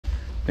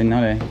เป็นอ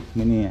ะไร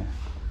มื้อนี้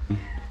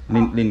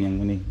ลิ้นอย่าง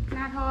มื้อนี้ห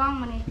น้าท้อง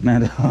มื้อนี้หน้า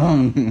ท้อง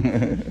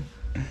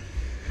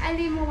ไอ้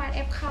รีโมทแอ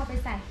ปเข้าไป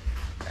ใส่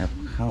แอป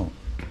เข้า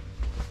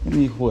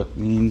มีขวด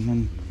มีน้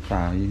ำเปล่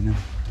าอยู่นะ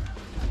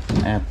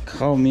แอบเ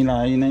ข้ามีลา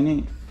ยอยู่ในนี่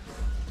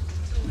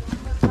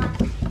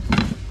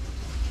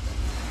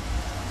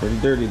pretty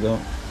dirty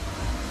though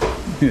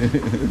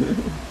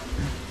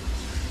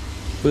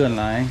เปื้อน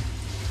ลาย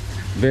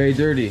very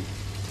dirty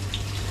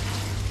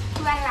เ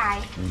ปื้อนลาย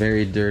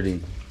very dirty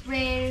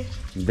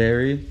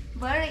very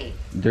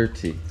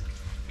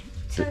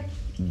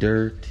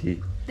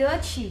dirty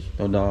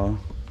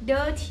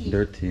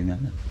dirty นั่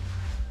น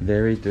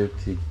very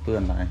dirty เปื้อ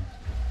นลาย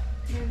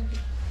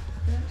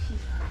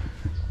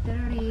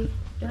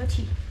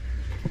dirty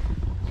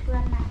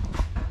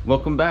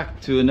Welcome back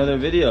to another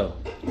video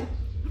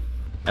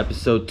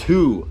episode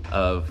 2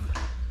 of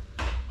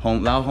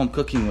Lao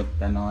Home-Cooking with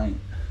Tanoy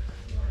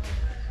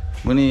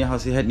วันนี้เรา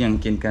สิเฮ็ดหยัง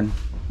กินกัน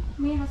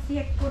มีเราสิเ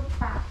ฮ็ดป่น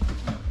ปลา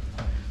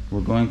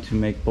We're going to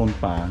make ป่น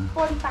ปลา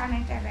ใน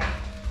แต่ไหน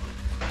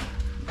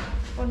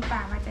ป่นปลา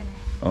มาจากไหน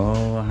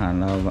อาหาร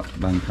เรา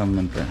บางคำ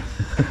มันแ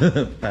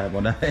ปลบ่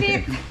ได้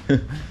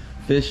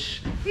Fish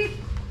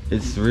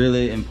It's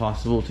really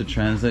impossible to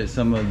translate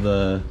some of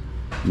the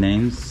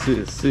names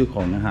ชื่อข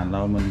องอาหารเร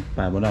ามันแป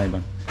ลบ่ได้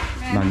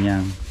บางอย่า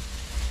ง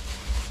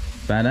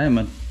แปลได้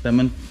มันแต่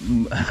มัน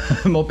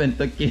บ่เป็น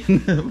ตะกิน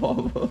เ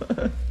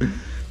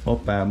พราะ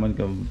แปลมัน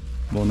ก็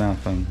บ่น่า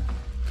ฟัง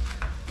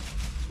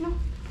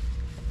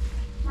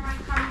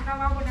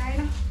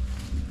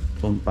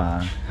ป่นปลา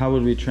How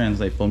would we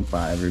translate ป่นปล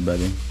า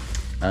everybody?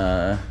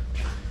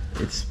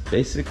 It's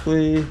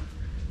basically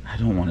I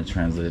don't want to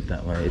translate it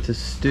that way. It's a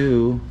stew.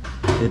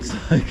 It's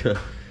like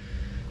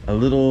a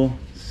little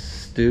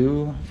stew.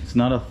 It's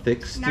not a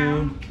thick stew.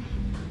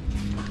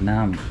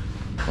 Nam.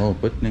 Oh,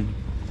 putting.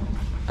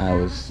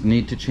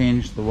 Need to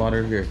change the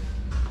water here.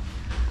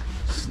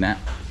 Snap.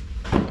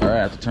 All right,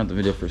 I have to turn the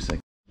video for a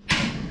second.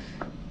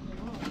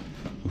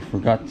 We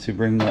forgot to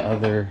bring the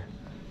other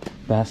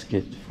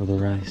basket for the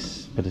rice,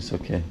 but it's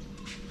okay.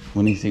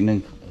 When you see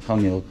ข้าว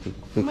เหนียว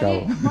คือเก่า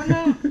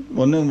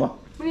บ่นึ่งบ่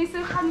วันนี้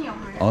ซื้อข้าวเหนียว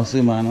มาซื้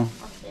อมาเนาะ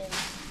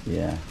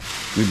Yeah,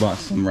 we bought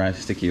some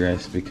sticky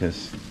rice because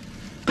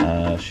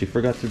she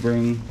forgot to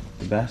bring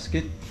the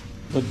basket.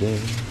 Good day.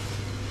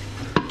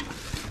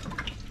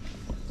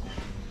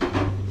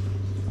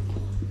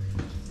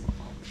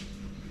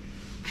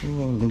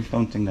 Oh, look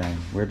something there.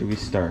 Where do we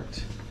start?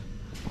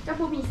 เจ้า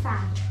ผู้มีสา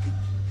ร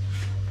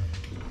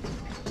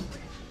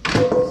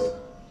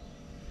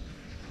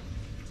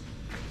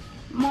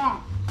หม้อ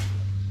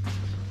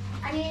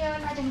อันนี้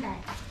มาจากไหน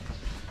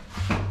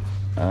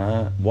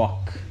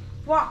walk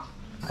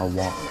a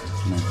walk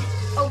no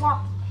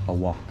a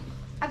walk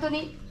อันตั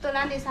ว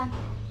นั้นดิซัน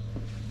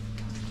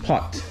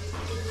pot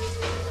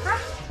ฮะ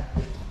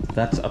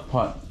that's a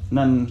pot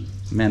นั่น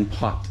แม่น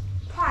pot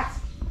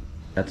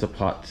that's a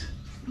pot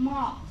หม้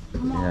อ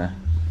yeah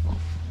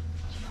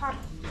pot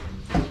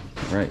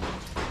right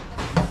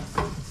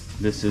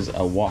this is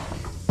a walk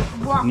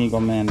นี่ก็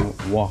แม่น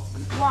walk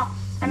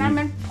อันนั้นเ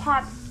ป็น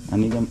pot อัน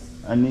นี้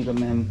ก็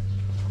แม่น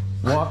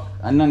walk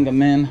อันนั้นก็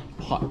แม่น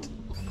pot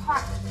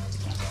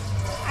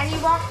อันนี้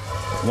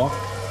walk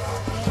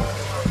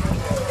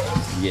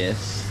yes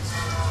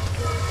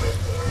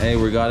hey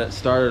we got it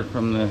started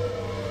from the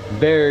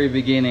very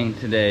beginning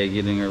today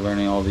getting her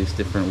learning all these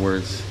different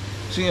words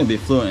she's gonna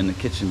be fluent in the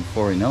kitchen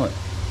before we know it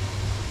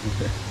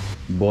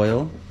boil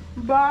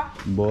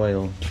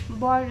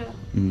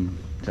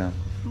จ้ะ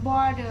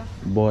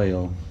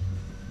boil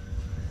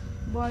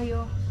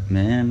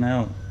man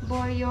now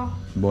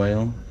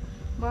boil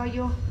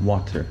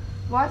water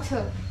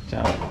จ้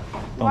า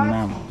ต้ม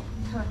น้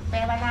ำแปล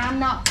ว่าน้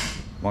ำเนาะ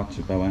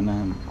water แปลว่าน้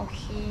ำโอเ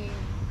ค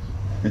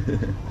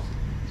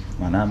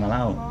มาแล้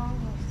ว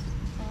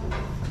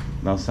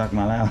เราซัก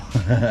มาแล้ว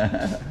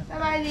ส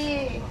บายดี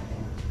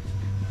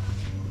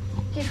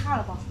กินข้าวห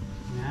รือเปล่า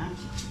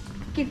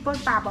กินป่น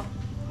ปลาเปล่า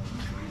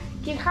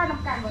กินข้าวน้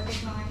ำกันบ่เด็ก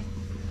น้อย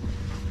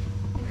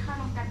กินข้าว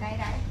น้ำกันไ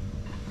ด้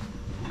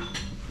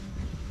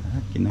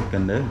กินน้ำกั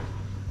นเด้อ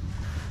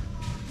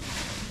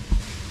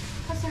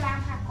เขาจะล้าง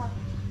ผักก่อน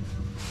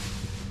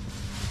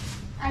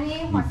อันนี้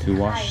หัว Need to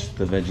wash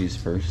the veggies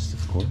first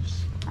of course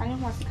อันนี้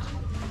หัวสีไข่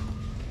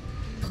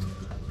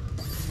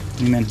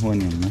นี่แม่นหัว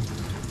อย่างเนาะ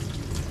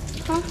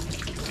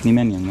นี่แ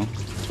ม่นอย่างเนาะ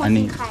อัน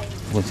นี้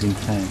หัวสี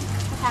ไข่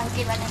ภาษาอังก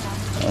ฤษว่าอะไรนะ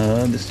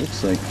this looks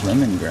like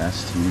lemongrass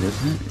to me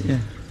doesn't it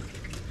yeah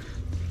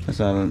ภ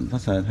า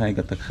ษาไทย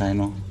กับตะไคร้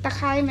เนาะตะไ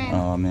คร้แม่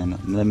แม่น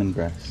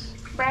lemongrass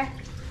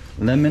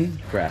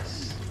lemongrass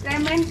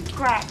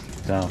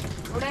เ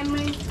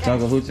จ้า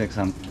ก็พูดจาก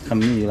ค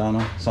ำนี้อยู่แล้วเน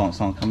าะ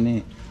สองคำนี้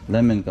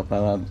lemon ก็แปล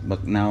ว่าบั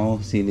กนาว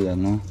สีเหลือง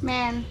เนาะแ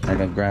ม่นแล้ว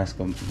ก็ grass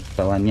ก็แป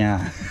ลว่าหญ้า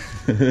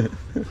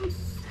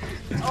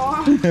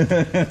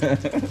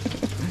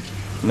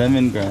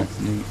lemongrass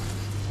นี่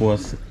หัว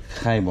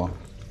ไข่บ่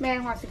แม่น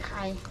หัวสีไ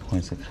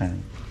ข่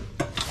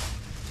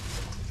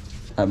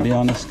I'll be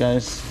honest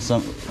guys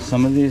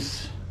some of these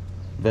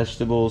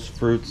vegetables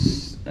fruits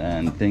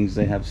and things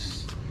they have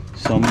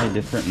so many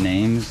different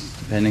names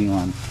depending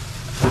on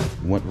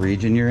what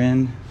region you're in.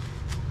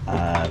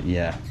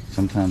 Yeah,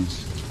 sometimes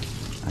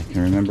I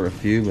can remember a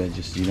few, but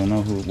just you don't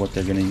know what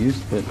they're gonna use.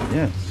 But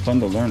yeah, it's fun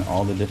to learn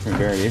all the different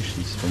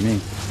variations for me.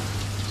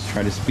 Just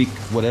try to speak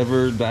whatever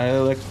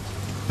dialect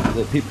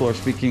that people are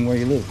speaking where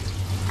you live.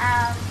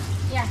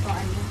 อย่างก่อ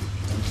น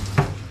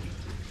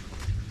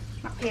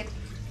มะเผ็ด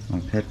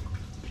เพชร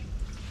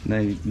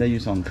ได้อ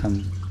ยู่2 ค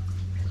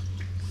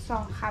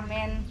2 คำแม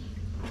น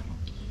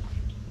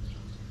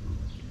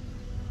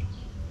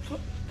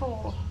โฟ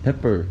ำ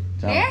pepper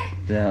จ้า เอ๊ะ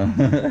จ้า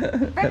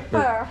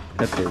pepper เ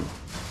กือบ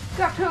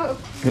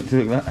ถู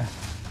ก แล้ว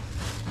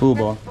ผู้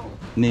บอก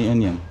นี่อัน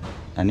ยัง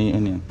อันนี้อั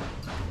นยัง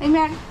ไอ้แ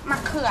ม่นมะ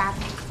เขือ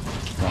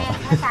แม่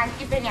ภาษาอังก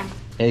ฤษเป็นอย่าง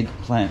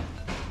eggplant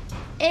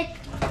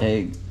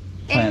egg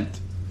plant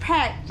แพ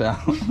ท จ้า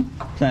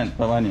plant แป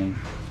ลว่าอย่าง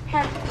แพ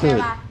ทแปล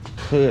ว่า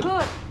พืช พื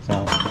ช จ้า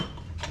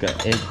กับ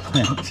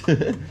eggplant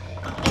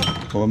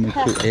เพราะว่ามัน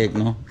คือ egg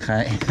เนาะคล้า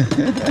ย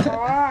อ๋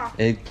อ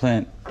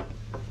eggplant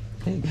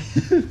egg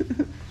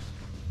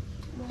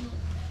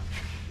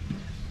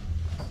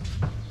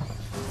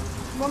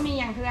บ่มี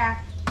อย่างเถื่อ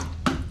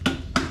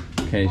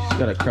Okay, she's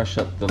gotta crush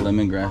up the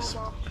lemongrass.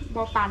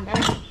 บ่ปั่นได้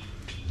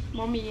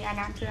บ่มีอัน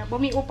นั้นเถื่อบ่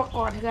มีอุปก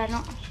รณ์เถื่อเน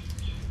าะ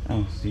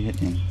Oh, see it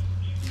in.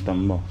 ต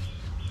ำบ่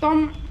ต้ม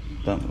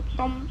ต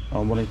ำเอา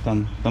บ่ได้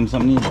ตำซ้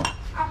ำนี่บ่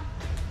เอา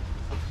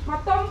มา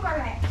ต้มก่อน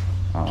แหละ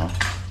อ๋อ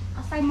เอ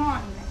าใส่หม้อ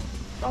นี่แหละ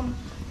ต้ม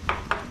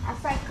เอา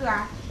ใส่เกลือ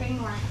เป็นห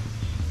น่วย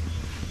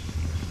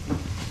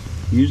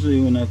Usually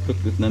when I've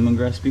cooked with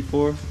lemongrass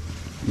before,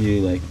 you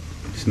like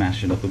smash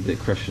it up a bit,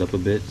 crush it up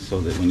a bit, so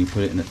that when you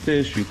put it in a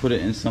fish, you put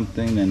it in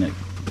something, then the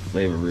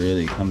flavor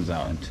really comes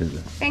out into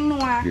เป็นนั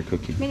ว your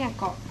cooking. ไม่อย่าง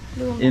เกาะ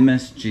ลืม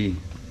MSG.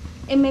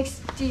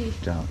 MXG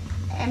จ้า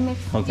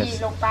MXG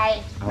ลงไป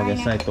เขาจะ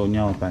ใส่ตัว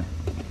ย่อไป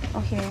โอ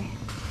เค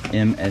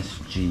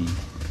MSG.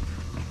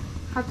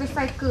 เขาจะใ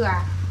ส่เกลือ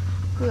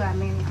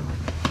แม่เนี่ย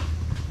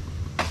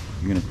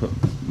You're gonna put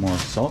more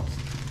salt.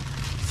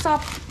 ซอ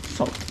ส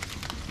Salt.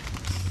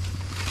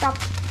 ซอส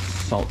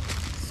Salt.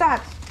 ซอ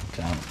ส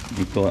Down.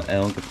 มีตัว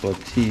L กับตัว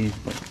T,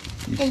 but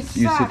you It's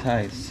use salt. it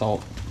Thai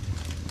salt.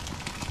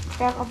 แ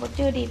ต่เอาบ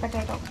จื้อดีไปใจ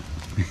ดอก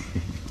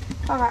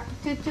เพราะว่า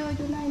จื้ออ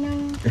ยู่หน่อยนึง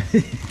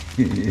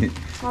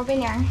เพราะเป็น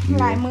อย่าง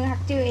หลายมือหั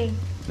กจื้อเอง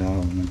แล้ว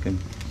มันก็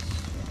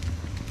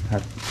ผั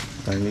ด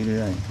ไปเ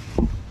รื่อย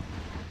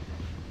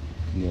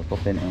ๆเดี๋ยวก็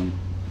เป็นเอง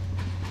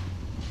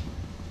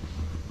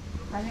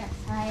มาเนี่ย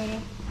ใส่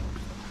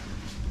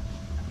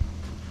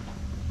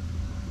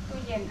ตู้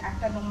เย็นอั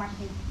ตโนมั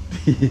ติ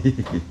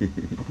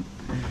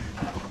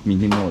มี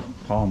รีโมท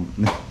พร้อม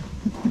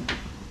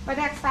ปลาแ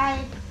ดกใส่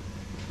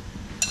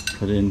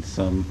Put in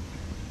some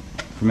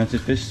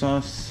fermented fish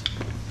sauce.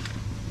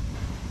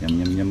 Yum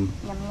yum yum.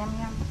 ย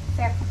ำแ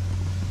ซ่บ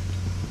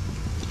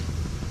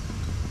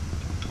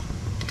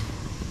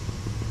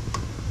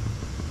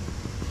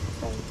ใ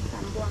ส่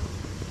3 บวง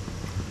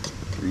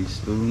 3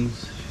 spoons.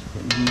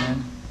 Put in there.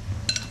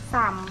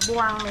 3 บ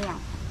วงเลยอย่าง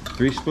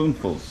 3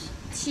 spoonfuls.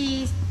 ชี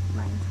ส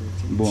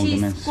บวง ชี ก็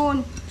แม่น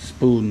ส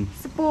ปูน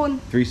Spoon.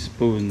 3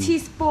 spoons. ชี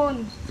สปูน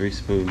 3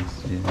 spoons.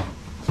 Yeah,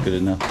 it's good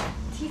enough.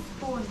 ชีส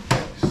ปูน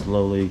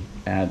Slowly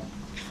add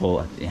full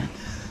at the end.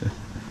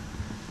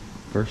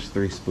 First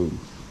 3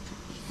 spoons.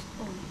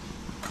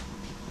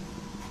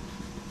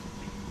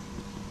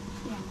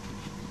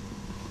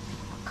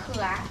 เขื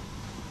อ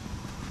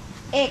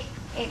เอก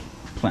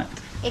Plant.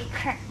 แ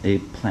ครก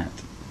Eggplant.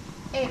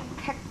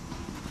 แครก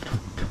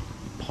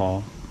Paw.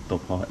 The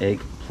paw.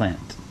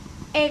 Eggplant.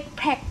 แ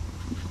พรก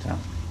Ciao.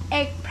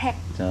 แพรก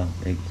Ciao.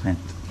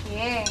 Eggplant. โอเค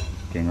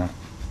เก่งละ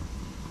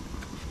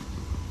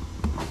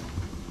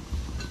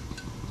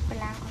ไป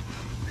ล้างก่อน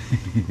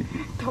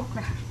ตก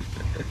นะ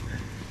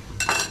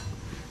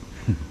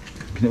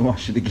Can I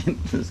wash it again?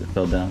 Because it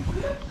fell down.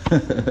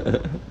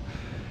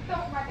 ต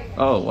กมาเด็ก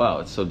Oh wow,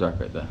 it's so dark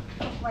right there.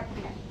 ตกมา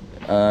เด็ก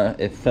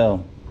It fell.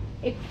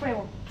 เฟล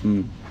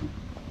Mm.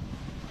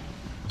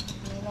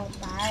 นี่ลง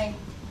ไป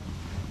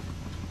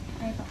ใ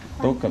ห้ต่อ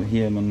โต๊ะกับเฮี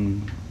ยมัน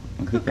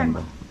คือกัน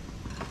บ่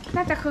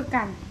น่าจะคือ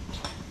กัน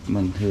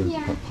มันคือ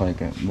คอย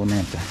กับบ่แน่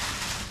ใจ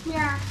เ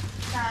นี่ย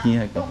จะ เฮีย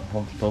กับ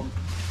โต๊ะ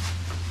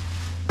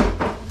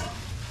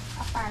เอ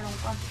าปลาลง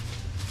ก่อน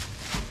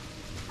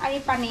อันนี้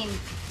ปลานิล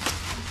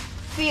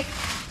ฟิต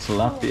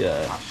Tilapia.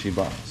 She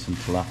bought some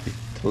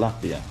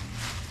tilapia.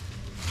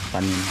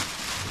 Panin.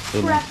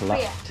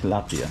 Tilapia.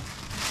 Tilapia.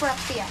 เปลือก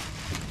เปียก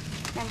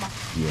แม่งบอก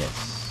Yes.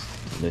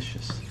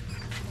 Delicious.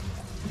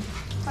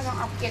 ก็ต้อง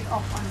เอาเกล็ดออ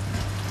กก่อน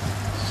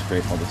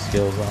Scrape all the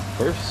scales off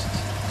first.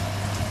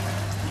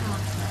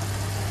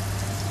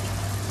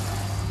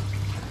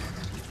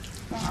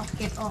 ต้องเอาเ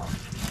กล็ดออ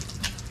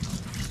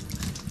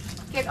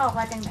ก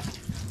ว่าจังได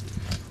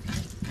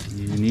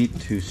You need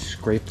to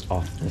scrape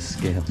off the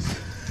scales.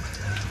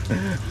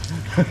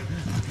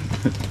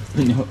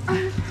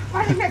 ว่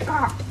าจังไดก่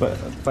อน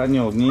ปลาหย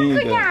กนี่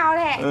คือยาวแ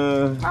หละ ก็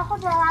ว่าคน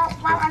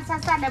ว่าอัน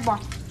สั้นๆได้บอก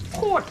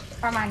ขูด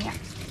ประมาณเนี้ย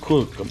คู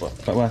ดก็บอก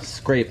แปลว่า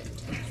scrape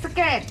สเ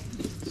ก็ต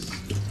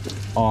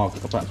ออก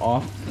ก็แปล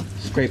off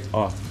scrape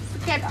off ส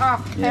get off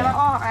แปลว่า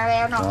ออกแ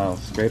ล้วเนาะ Wow,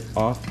 scrape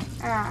off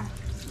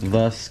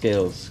the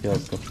scales ก็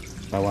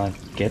แปลว่า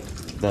get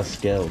the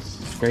scales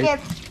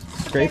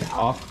scrape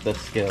off the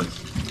scales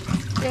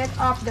get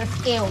off the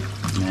scale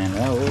แม่แ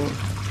ล้ว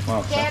ว้า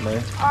วชัด get เลย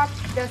off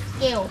the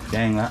scale แ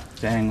จ้งละ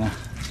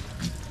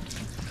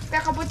แต่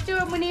เขาพูดชื่อ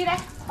มื้อนี้เลย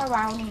ค่อยว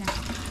าวนี่นะ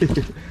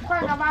ค่อย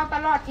กระวาวต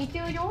ลอดที่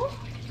ชื่ออยู่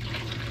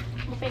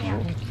มันเป็นยัง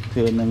เ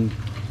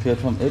ธอ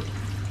ทำ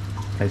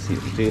ใครสิ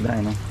ชื่อได้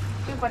เนาะ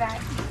ชื่อก็ได้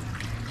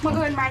เมื่อ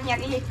คืนมาเหียน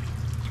อีก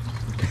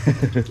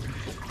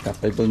กลับ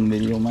ไปเบิ่งวิ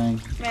ดีโอไหม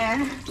แม่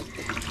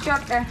จ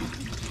ดเลย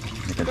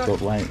จด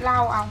ไว้เล่า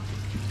เอา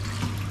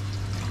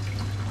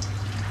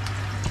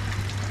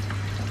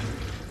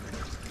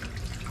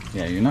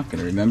Yeah, you're not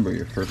gonna remember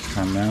your first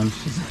time round.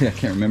 She's like, I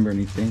can't remember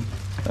anything.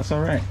 That's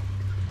all right.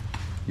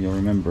 You'll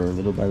remember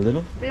little by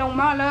little. ลงห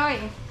ม้อเลย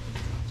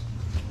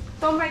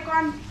ต้มไว้ก่อ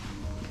น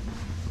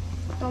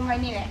ต้มไว้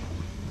นี่แหละ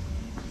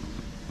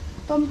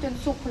ต้มจน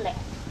สุกแหละ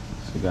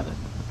So we gotta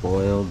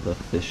boil the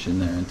fish in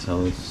there until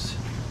it's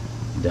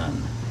done.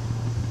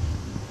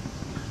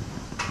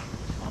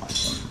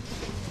 Awesome.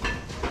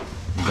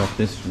 We got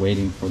this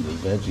waiting for the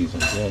veggies,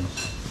 I guess.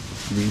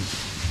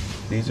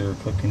 These are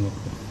cooking with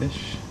the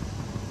fish.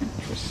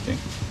 Interesting.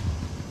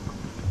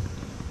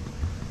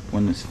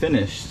 When it's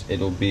finished,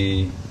 it'll be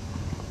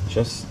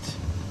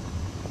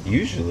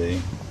usually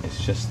it's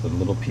just the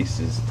little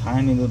pieces,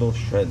 tiny little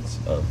shreds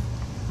of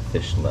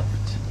fish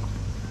left.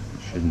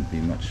 There shouldn't be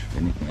much of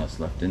anything else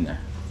left in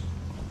there.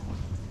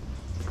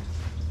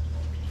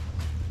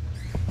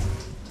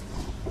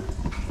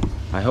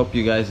 I hope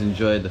you guys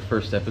enjoyed the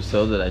first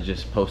episode that I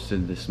just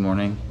posted this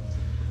morning.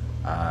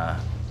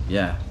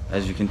 Yeah,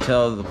 as you can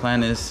tell, the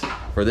plan is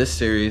for this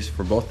series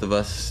for both of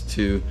us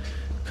to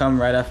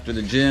come right after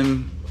the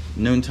gym,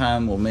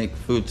 noontime, we'll make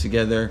food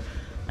together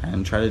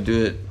and try to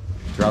do it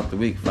throughout the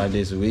week, 5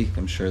 days a week.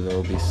 I'm sure there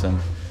will be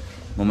some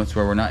moments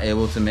where we're not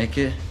able to make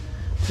it.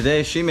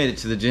 Today she made it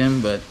to the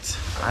gym, but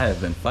I have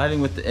been fighting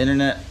with the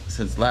internet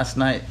since last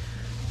night,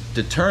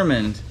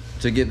 determined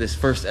to get this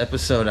first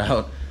episode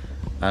out.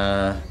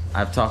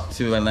 I've talked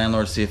to my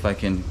landlord to see if I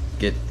can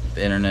get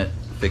the internet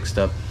fixed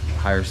up,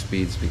 higher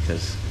speeds,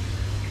 because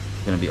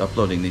I'm going to be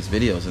uploading these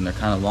videos and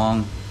they're kind of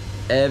long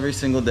every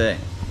single day.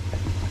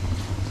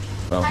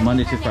 Well,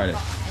 Monday to Friday.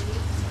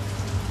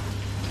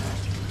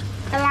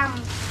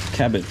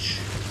 Cabbage.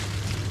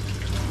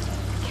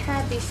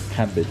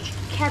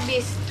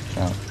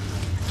 Oh.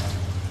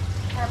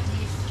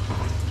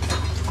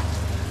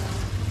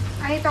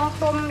 อันนี้ต้อง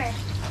ต้มเลย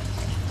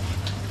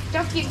เจ้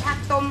ากินผัก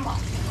ต้มบ่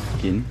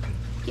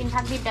กินผั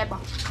กดิบได้บ่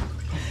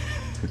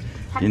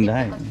กินได้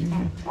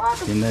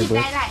กินได้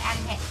หลายอัน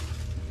แท้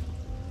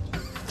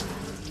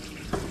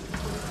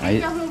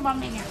เจ้าหูบอม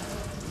เป็นไง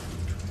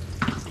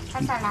ภา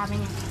ษาลาวเป็น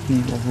ไงนี่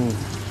บ่ฮู้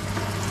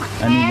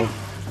อันนี้บ่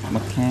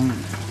มักแข้ง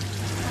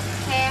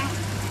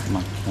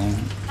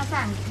ภาษา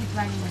อังกฤษ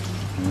ว่า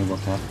นี่บ่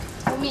ครับ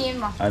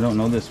I don't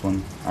know this one.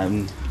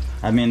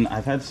 I mean,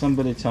 I've had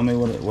somebody tell me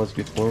what it was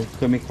before. เค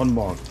ยมีคน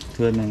บอกเ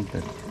ทื่อนึงแต่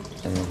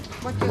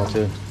บ่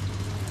ชื่อ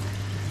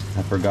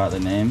I forgot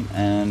the name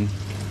and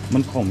มั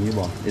นขมอยู่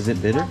บ่ Is it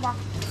bitter?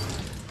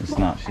 It's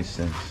not, she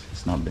says.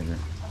 It's not bitter.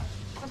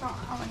 ก็ต้อง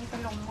เอาอันนี้ไป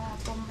ลงหม้อ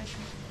ต้มไป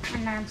มั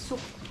นนานสุ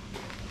ก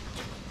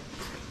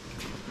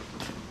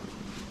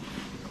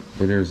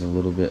Bitter is a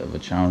little bit of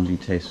a challenging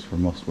taste for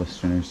most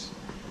Westerners,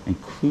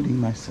 including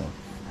myself.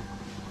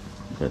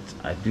 But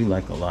I do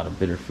like a lot of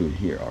bitter food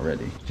here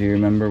already. Do you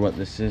remember what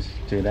this is?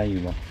 ชื่อได้อยู่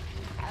บ่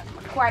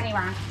ควายนี่ห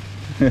ว่า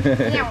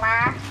อย่างวะ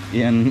เอี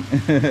ยน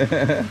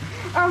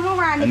เมื่อ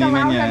วานนี้ก็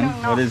ว่ากันหนึ่ง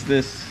เนาะ What is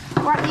this?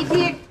 What is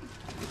it?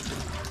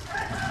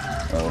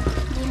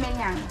 นี่เป็น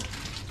อย่าง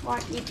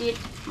What is it?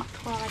 มัก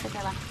ทั่วว่าจะไง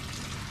วะ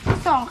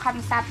2ค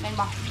ำศัพท์แม่น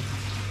บ่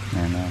แ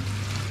น่นอน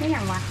ไม่อย่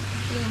างวะ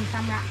ลืมซ้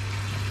ำละ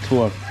ทั่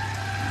ว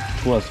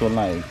ส่วนไ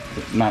หล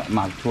ห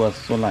มักทั่ว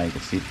ส่วนไหลก็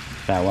สิ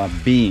แปลว่า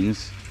beans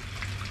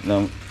แล้ว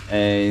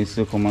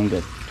ซื้อของมันก็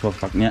ทั่ว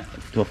ฝักย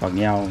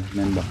าว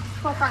นั่นบ่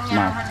ทั่วฝักย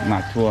าวหมั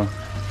กทั่ว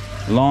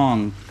long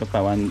ก็แปล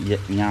ว่า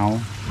ยาว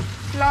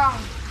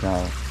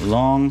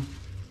long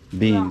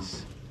beans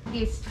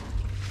this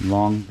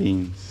long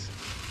beans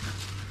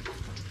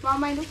ว่า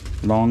ไม่รู้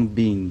long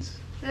beans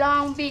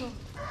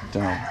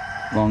จ้า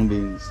long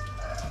beans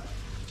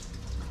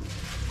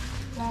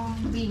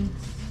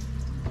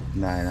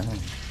ได้แล้ว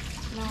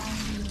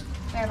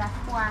แปลว่า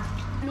ทั่ว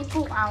นี่ป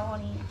ลูกเอาอั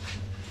น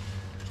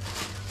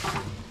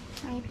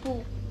นี้ปลู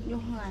กอยู่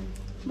เฮือน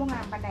บ่งา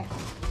มปานใด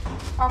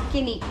ออร์แก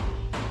นิก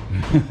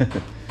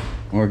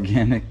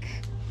organic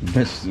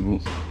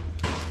vegetables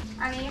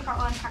อันนี้เขาเ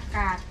อิ้นผักก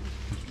าด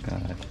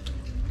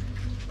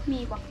มี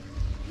บ่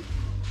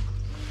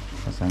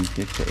ภาษาอังก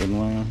ฤษเขาเรียก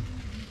ว่า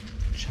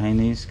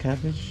Chinese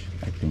cabbage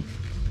I think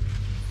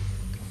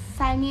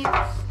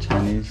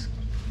Chinese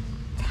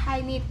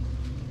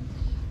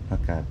ผั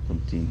กกาดคน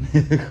จีน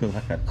คือ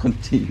ผักกาดคน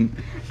จีน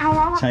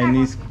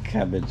Chinese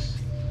cabbage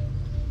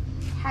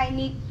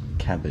Chinese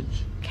cabbage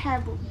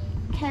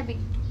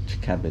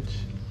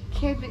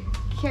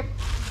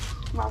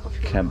ว้าว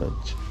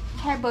cabbage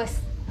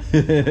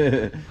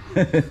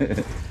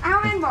อ้าว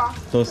แม่นบ่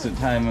ตัวสุด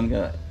ท้ายมัน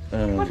ก็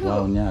เรา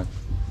ยาก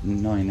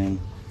หน่อยนึง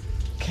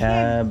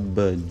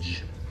cabbage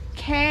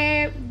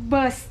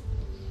cabbage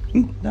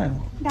ได้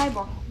บ่ ได้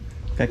บ่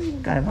ใ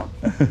กล้ๆแล้ว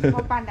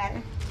บ่ปานใด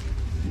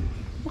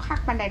บ่คัก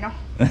ปานใดเนาะ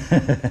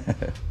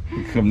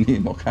คำนี้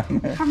บ่คัก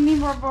คำนี้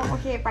บ่โอ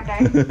เคปานใด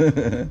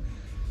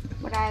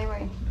บ่ได้เว้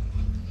ย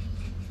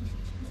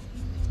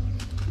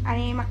อัน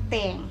นี้มักแต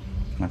ง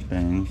มักแต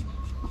ง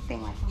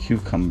ไว้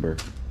cucumber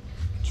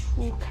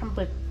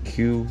cucumber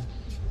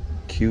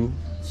cucumber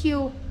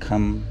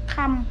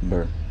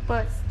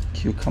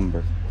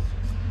cucumber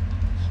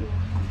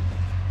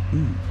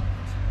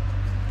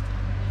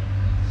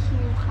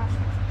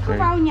คือ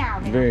เว้าหยาว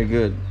เลย very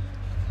good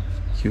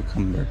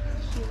cucumber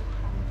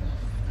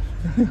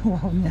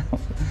wow now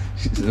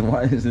she said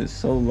why is it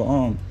so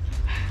long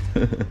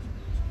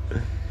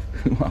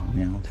wow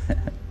now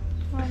that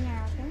เว้าหยา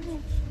วเด้อ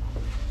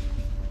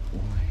โอ้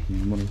ยยั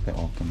งไม่ได้ไป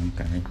ออกกำลัง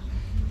กาย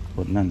ป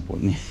วดนั่นปวด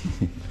นี่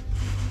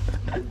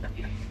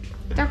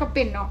เจ้าก็เ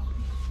ป็นเนาะ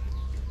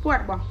ปวด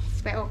บ่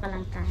ไปออกกำลั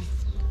งกาย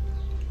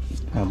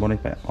ถ้าไม่ได้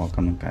ไปออกก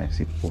ำลังกาย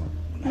สิปวด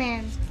แม่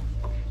น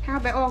ถ้า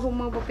ไปออกทุก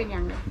มือบ่เป็นหยั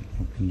งเลย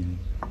เป็นยัง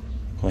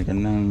คอยกัน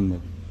นั่งแบ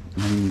บ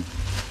นั่ง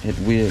เฮ็ด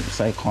เวียกใ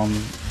ส่คอม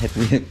เฮ็ด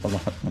เวียกตล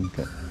อดมัน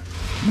ก็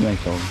เมื่อย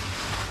ตัว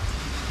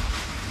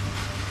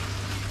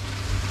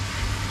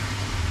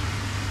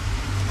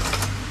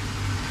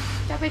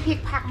จะไปพลิก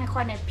ผักให้ค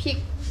นเนี่ยพลิก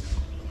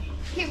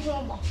หัว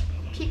บ่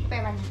พลิกไป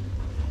วัน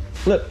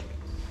flip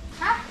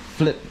ฮะ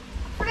flip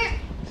ฟลิป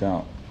so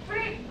ฟ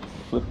ลิป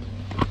flip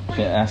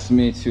she asked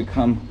me to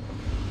come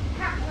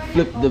ผัก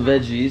flip the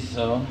veggies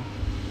so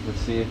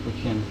let's see if we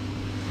can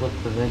flip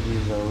the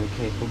veggies are we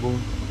capable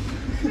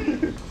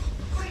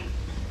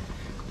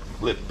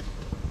flip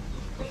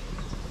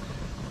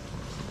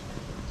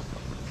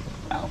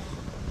ow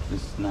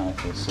this knife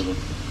is sort of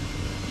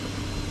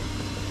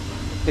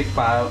thick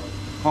file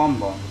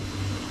combo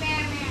แม่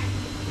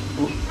พ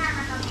ลิกผักแ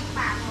ล้วก็พลิกป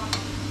ากบ่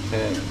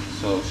okay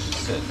so she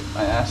said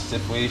I asked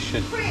if we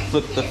should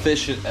flip the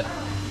fish at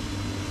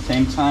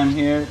same time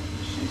here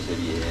she said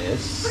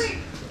yes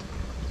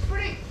ฟ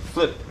ลิป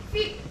flip ฟ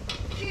ลิป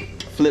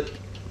flip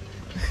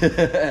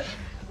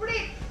ฟลิ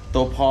ป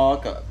ตัวพอ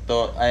กับตั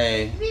วไอ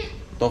ฟลิป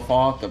ตัวฟอ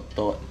กับ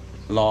ตัว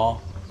ล้อ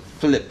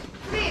flip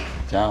ฟลิป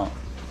เจ้า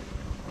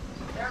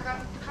แล้วก็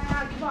ข้า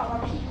วที่บอกว่า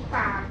พลิกป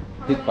าก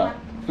พลิกปาก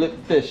flip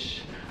fish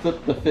flip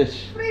the fish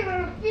ฟลิป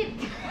ฟลิป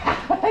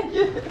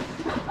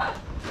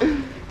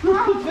flip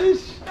the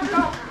fish ตล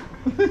กอ่ะ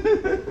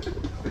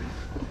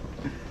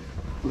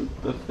flip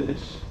the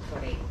fish ฟ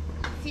ลิป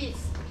ฟิช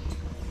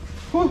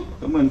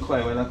ก็เหมือนคอย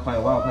เวลาคอย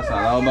ว่าภาษา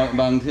เรา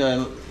บางเทื่อ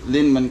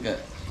ลิ้นมัน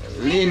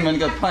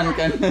ก็พัน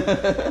กัน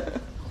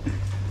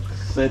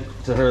said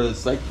to her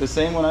it's like the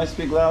same when I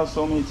speak Lao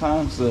so many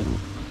times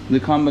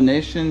the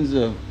combinations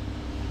of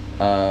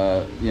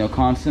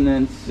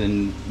consonants and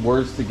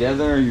words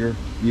together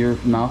your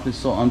mouth is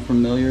so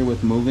unfamiliar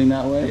with moving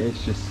that way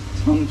it's just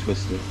tongue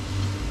twister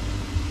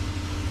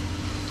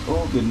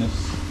oh goodness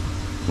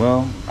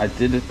well I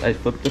did it I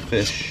flipped the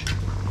fish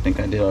I think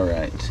I did all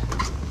right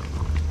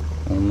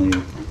only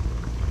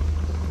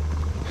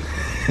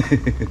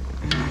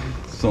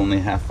it's only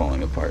half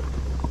falling apart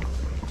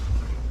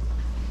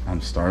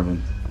I'm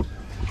starving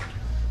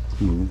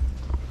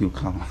หิว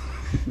ข้าว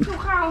ถูก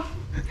เข้า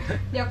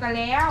เดี๋ยวกันแ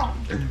ล้ว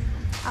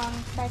เอา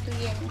ใส่ตู้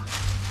เย็น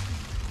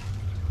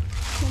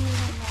ไม่มี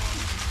อะไร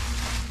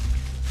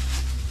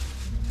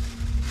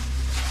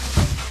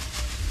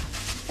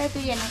ใส่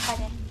ตู้เย็นนะคะ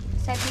เนี่ย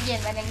ใส่ตู้เย็น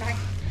ไว้ได้ไหม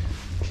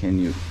Can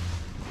you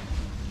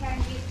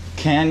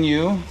แคน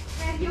ยู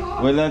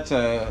เวลาจ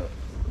ะ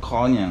ขอ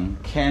อย่าง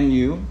Can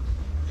you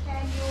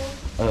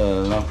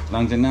หลั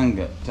งจากนั้น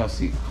ก็เจ้า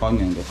สิขออ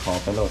ย่างก็ขอ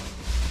ไปเลย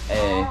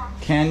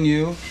Can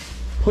you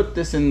put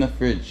this in the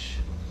fridge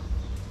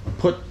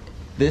put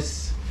this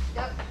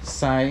ใ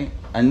ส่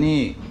อันนี้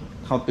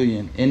เข้าตู้เย็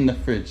น in the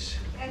fridge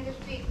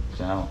เ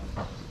จ้า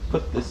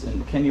put this in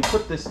Can you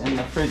put this in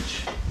the fridge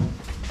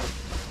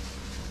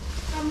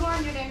จำนวน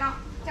อยู่ในเนาะ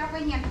เจ้าไป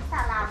เรียนภาษา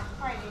ลาว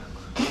ค่อยเลย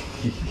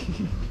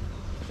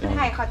ไท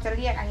ยเขาจะเ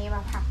รียกอันนี้ว่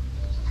า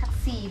ผัก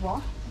สีบ่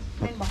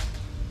เป็นบ่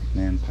แม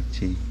นผัก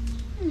ชี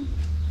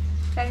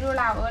แต่ดู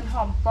ลาวเอิญห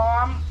อมป้อ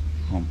ม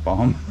หอมป้อ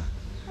ม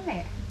นั่นแหล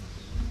ะ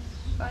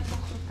ก็จะ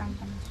คุยกัน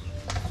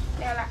เ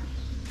ดี๋ยวละ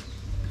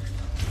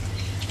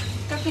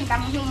ก็กินต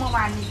ำหุ่งเมื่อว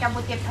านนี้จำ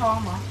บ่เจ็บท้อง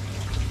บ่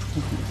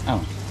อ้าว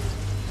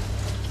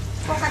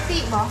ปกติ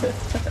บ่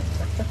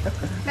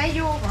ได้อ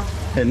ยู่บ่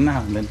เห็นหน้า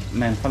เป็นแ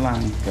มนฝรั่ง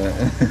ก็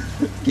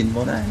กิน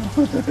บ่ได้เนาะ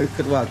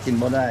คิดว่ากิน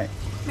บ่ได้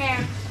แม่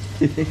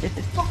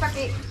ปก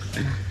ติ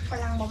ฝ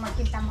รั่งบ่มา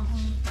กินตำหุ่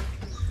ง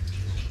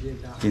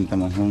กินต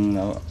ำบักหุ่งแ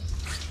ล้ว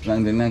หลัง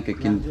จากนั้นก็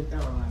กิน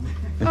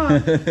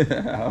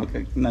เอาก็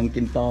นั่ง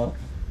กินต่อ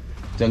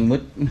จังมึ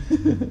ด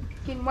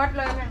กินหมดเ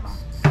ลยแม่นบ่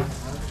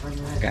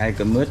กาย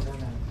ก็มึด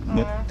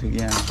ทุกอ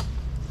ย่าง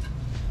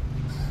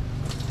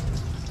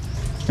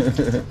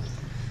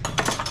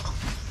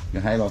ก็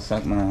ให้เราซั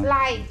กมา ไ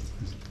ล่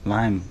ไล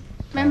ม์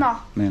แม่นบ่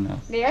แม่นเอา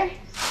เดี๋ยว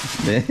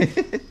เด้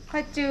ค่อ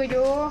ยจืออ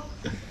ยู่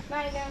หน่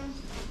อยนึง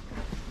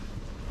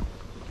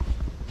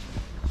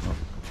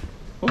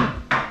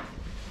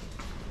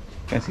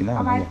ใกล้สิแล้ว เ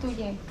อาไว้ตู้เ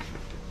ย็น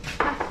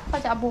อ่ะก็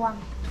จะเอาบวง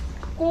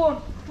กูน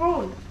ปู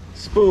น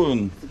spoon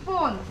สปู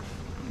น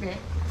เด็ก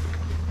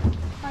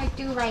ค่อย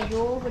จือไว้อ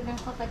ยู่เป็นนึง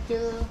เขาก็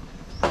จือ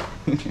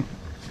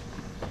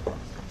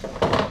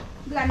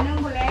เดือนนึง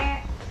หมดแล้ว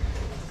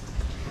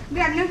เ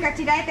ดือนนึงก็จ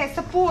ะได้แต่ส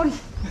ปูน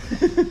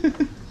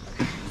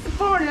ส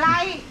ปูนไล่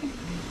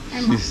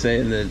She's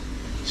saying that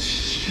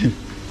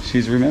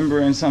she's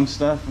remembering some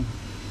stuff.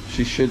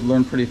 She should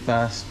learn pretty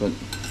fast, but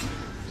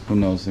who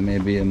knows? It may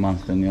be a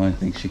month, and the only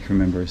thing she can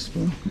remember is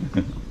spoon.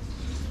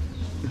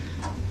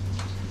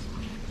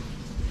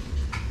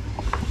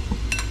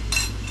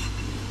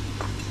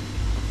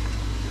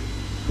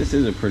 This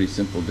is a pretty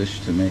simple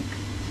dish to make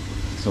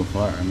so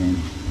far. I mean,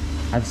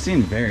 I've seen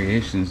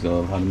variations though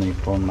of how to make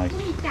phone, like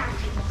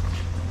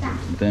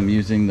them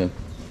using the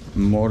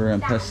mortar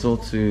and pestle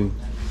to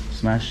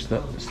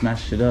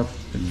smash it up.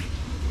 And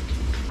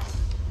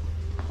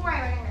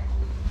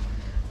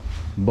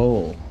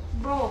bowl.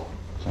 Bowl.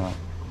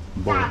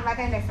 Bowl.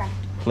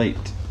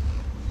 Plate.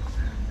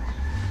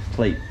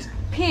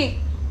 Pig.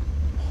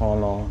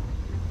 Hollow.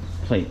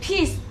 Plate.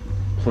 Piece.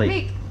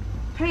 Plate.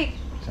 Pig.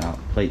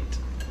 Plate.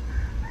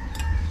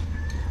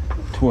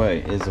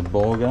 Toy is a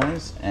bowl,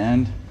 guys,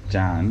 and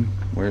John,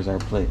 where's our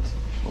plate?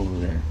 Over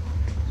there.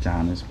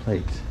 John is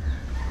plate.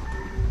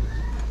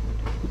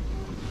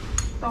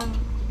 ตรง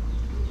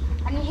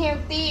อันนี้เฮล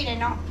ตี้เลย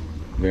เนาะ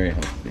Very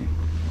healthy.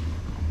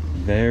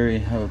 Very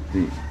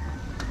healthy.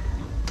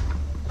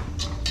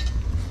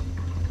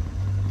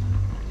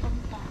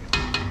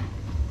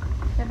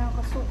 จะนอน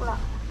ก็สุกละ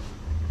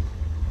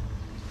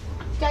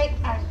ใ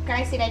กล้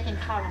สิได้กิน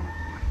ข้าวแล้วนะ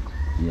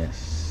Yes.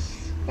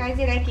 ใกล้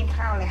สิได้กิน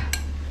ข้าวแล้ว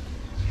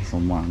ส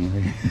มหวังเล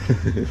ย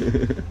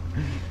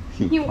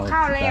หิวข้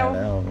าวแล้ว ต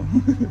าย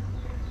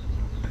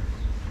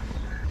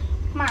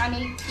มาอัน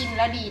นี้กินแ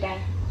ล้วดีได้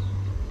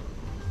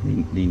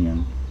ดียัง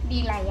ดี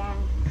หลายอย่าง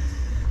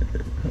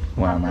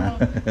ว่ามา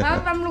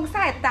บำรุงส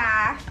ายตา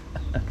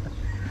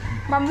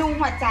บำรุง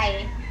หัวใจ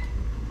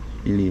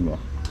อีลีบอก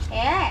เ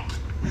อ๊ะ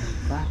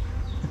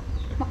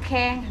มะแข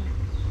ง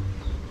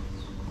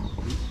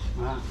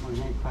มัน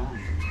ให้ฟ้า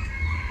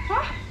ฮ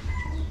ะ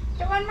จ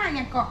ะวันมาอ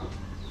ย่างเกาะ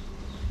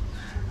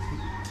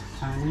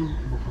ทางนี้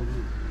บุคคล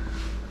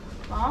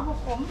อ๋อพวก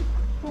ผม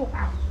ปลูกเอ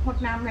าหด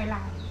น้ำหล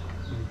าย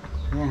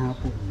แม่หา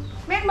ปุ่ม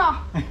ๆแม่นบอก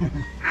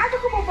อ้าวจะ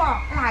คือบอก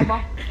หลายบอ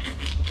ก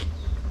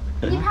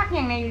นี่พักอ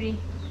ย่างไรอยู่ดิ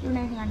อยู่ใน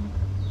งาน นี่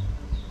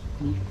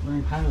ไม่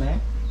พักแล้ว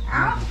เอ้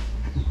า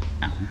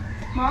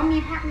หมอมี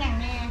พักอย่าง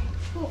แน่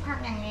ปลูกพัก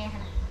อย่างแน่ค่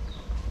ะ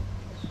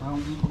เอา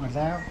หมดแ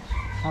ล้ว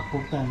ถ้าปลู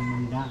กแต่มั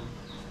นได้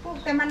ปลูก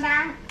แต่มันดั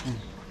ง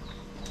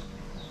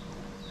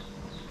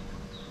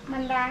มั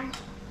นดัง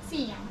สี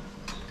อย่าง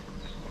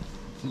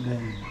เดิ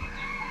น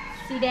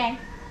สีแดง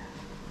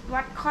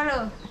what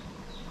color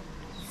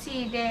สี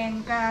แดง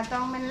ก็ต้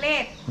องเป็นเล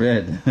ด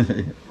Red.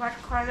 what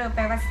color แป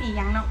ลว่าสีอ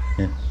ย่างเนาะ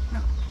Yeah. เน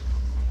าะ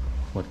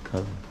What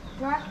color?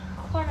 what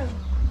color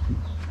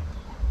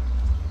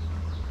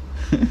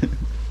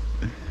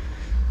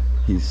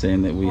He's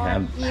saying that we What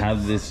have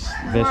is- this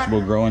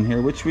vegetable growing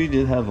here, which we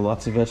did have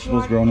lots of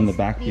vegetables What growing in is the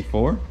back this?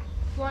 before,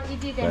 what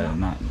is it but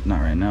เนาะ not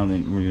right now. Then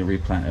we're gonna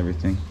replant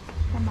everything.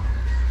 ลำบาก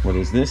What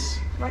is this?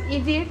 what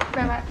is it แป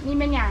ลว่านี่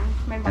เป็นอย่าง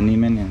เป็นแบบ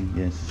Animenyan.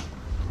 Yes.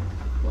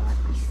 what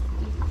is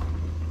it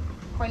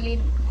คอย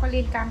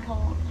ลินกลางท้อ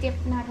งเจ็บ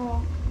หน้าท้อง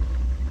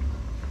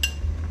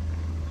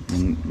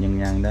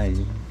ยังได้อ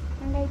ยู่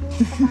มันได้ดู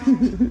สบาย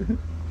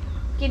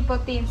กินโปร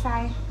ตีนใส่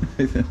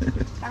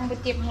ตั้งไป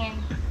เจ็บแฮง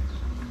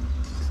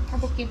ถ้า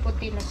พวกกินโปร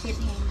ตีนแล้วเจ็บ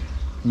แฮง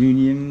ยู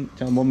นี่เ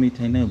จ้าบ่มีเท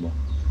รนเนอร์บ่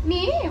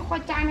มีค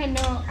นจ้างเทรนเน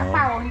อร์เอาเ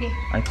ป่าดิ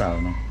ไอ้เปล่า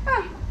เนาะ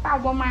เป่า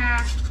บ่มา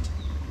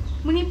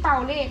มื้อนี้เป่า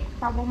เลข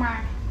เป่าบ่มา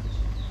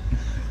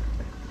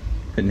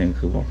เป็นหยัง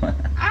คือบ่มา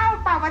อ้าว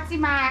เป่าวัดสิ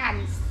มาอัน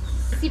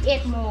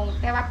11 โมง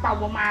แต่ว่าเป่า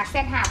บ่มาเ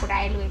ส้นหาบ่ไ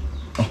ด้เลย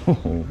โอ้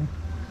โห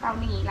เป่า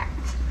หนีละ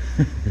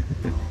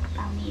เ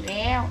ป่าหนีแ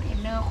ล้วเทรน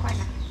เนอร์ค่อย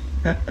นะ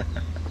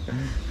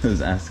I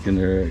was asking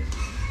her,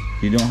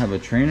 you don't have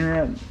a trainer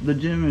at the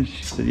gym? And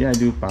she said, yeah, I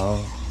do pao,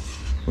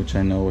 which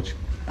I know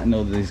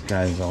these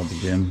guys all the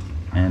gym.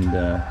 And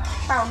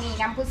เป่าหนี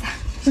น้ำผู้สาว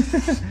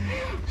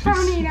เป่า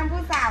หนีน้ำ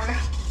ผู้สาวเลย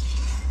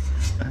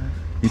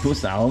มีผู้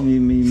สาวมี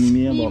เ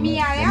มียบ่ มีเมี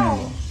ยแล้ว บ่ม่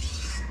บ่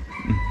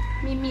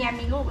มีเมีย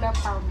มีลูกแล้ว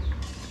เป่านะ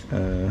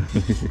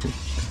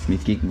มี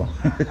กิ๊กบ่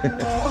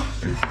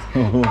โ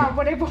อ้โหเป่า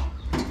บ่ได้บอก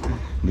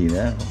ดีแ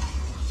ล้ว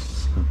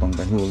ต้องไ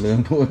ปหูเรื่อง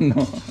พูดเน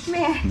าะ แ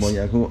ม่ บ่อย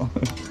ากหู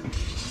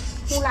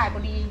ผู้หลายบ่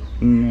ดี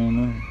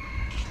No.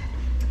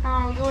 เอา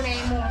อยู่ใน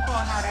มุมขอ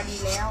งเราได้ดี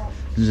แล้ว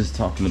Just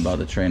talking about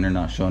the trainer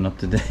not showing up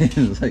today.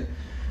 It's like,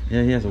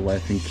 yeah, he has a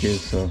wife and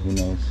kids, so who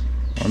knows?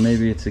 Or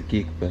maybe it's a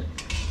geek, but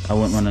I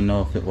wouldn't want to know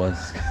if it was.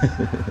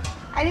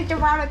 อันนี้จะ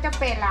ว่าเราจะ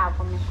เป็นลาวผ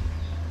มนะ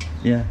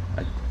Yeah,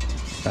 I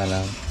found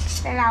out.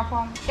 แต่ลาวพร้อ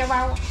มจะ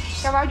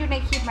ว่าอยู่ใน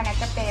คลิปมันนะ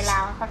จะเป็นลา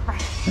วค่อย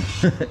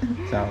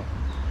So,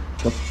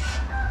 ก็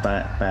แ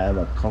ปลแบ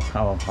บเข้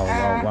าๆเขา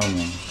ว่าไ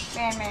ง แ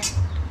ม่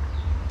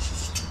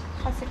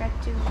เขาสิกระ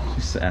จู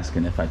She's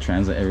asking if I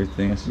translate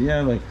everything. I said,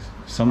 yeah, like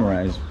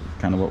summarize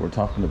kind of what we're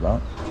talking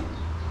about.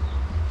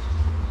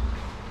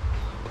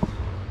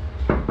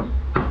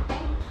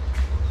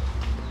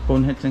 ปน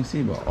เฮ็ดจัง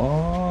ซี่บ่อ๋อ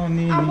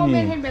นี่ เอาโมเม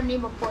นต์เห็นแบบนี้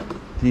บ่ปน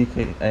ที่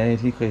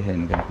เคยเห็น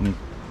กับนี่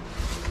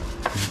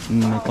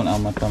มีคนเอา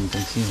มาตำจั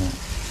งซี่นะ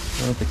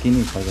ตะกี้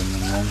นี่ไปกันง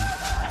ง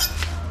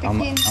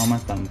เอามา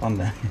ตำตอน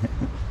ใด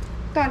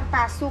ตอนปล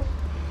าสุก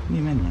นี่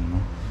แม่นหยังเนา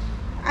ะ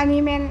อันนี้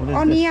แม่นอ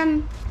อเ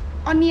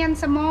นียน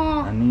สมอ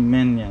อันนี้แ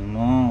ม่นหยังเน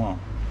าะ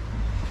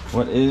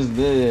What is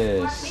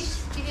this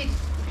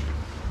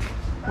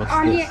What's ออ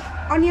this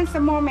เนียนส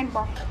มอแม่น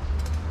บ่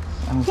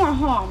หัว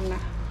หอมน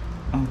ะ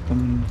เอ้าแต่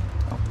มัน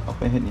เอาไ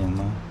ปเฮ็ดหยัง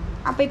มา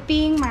เอาไป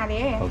ปิ้งมาเ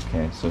ด้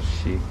Okay, so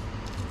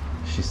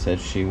she said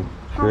she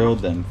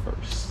grilled them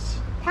first.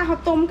 ถ้าเขา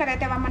ต้มก็ได้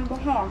แต่ว่ามันบ่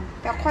หอม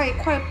แต่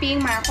ค่อยปิ้ง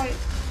มาค่อ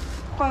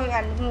ย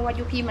อันฮู้ว่าอ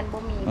ยู่พี่มันบ่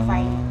มีไฟ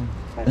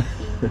ค่อย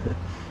ปิ้ง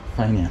ไฟ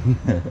เนี่ย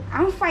เอ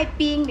าไฟ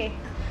ปิ้งเด้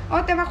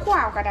แต่ว่าคั่ว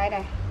เอาก็ไ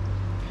ด้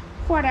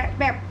คั่วได้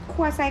แบบ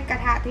คั่วใส่กระ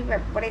ทะที่แบ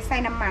บบ่ได้ใส่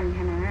น้ำมัน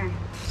หั่นนะ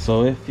So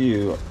if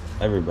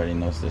everybody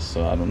knows this, so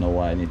I don't know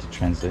why I need to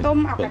translate.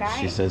 But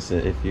she says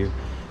that if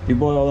you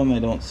boil them, they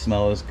don't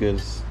smell as good,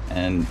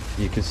 and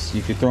you could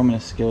throw them in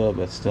a skillet,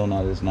 but still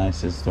not as nice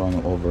as throwing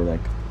them over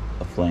like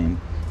a flame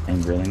and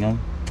grilling them.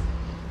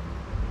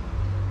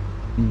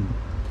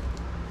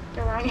 จ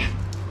ะว่าเนี่ย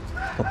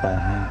ก็แปล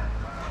ให้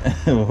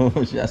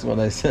She asked what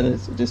I said,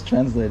 so just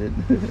translate it.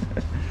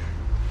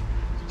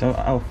 จะ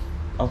เ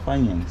อาไฟ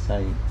หยังใส่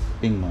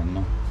ปิ้งมันเน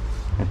าะ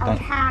เอา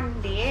ทาน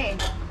เด้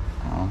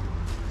เอา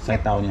ใส่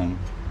เตาหยัง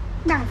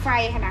ดังไฟ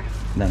หั่นน่ะ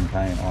ดังไฟ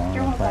อ๋อ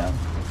ดังไฟเอา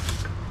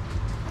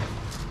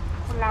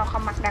คนเราเขา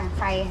มักดังไ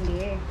ฟหั่นเ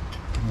ด้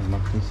มั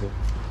กที่สุด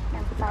ดั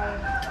งไฟ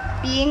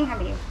ปิ้งหั่น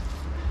เด้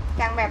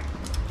อย่างแบบ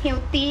เฮล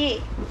ตี้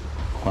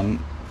ค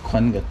วั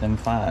นกับเต็ม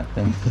ฟ้าเ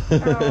ต็ม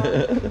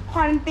ค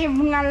วันเต็ม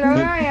เงินเล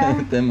ยอะ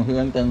เต็มเฮื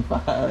อนเต็มฟ้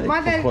า ว่า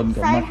แต่ คนกั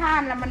บ ใส่ มัก ทา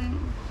นแล้วมัน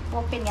บ่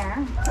เป็นหยัง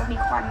บ่มี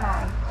ควันหลา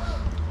ย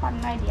ควัน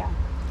น้อยเดียว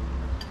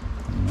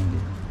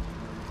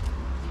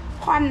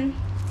ควัน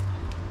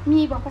มี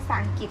บ่ภาษา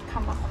อังกฤษค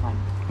ำว่าควัน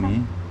มี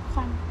ค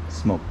วัน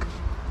smoke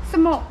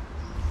smoke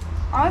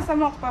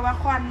smoke แปลว่า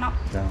ควันเนาะ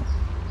เจ้า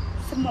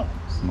smoke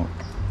smoke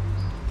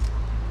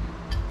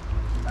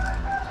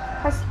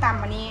พอต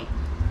ำอันนี้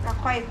แล้ว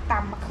ค่อยต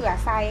ำมะเขือ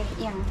ใส่เ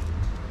อียง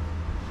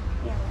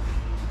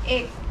เอ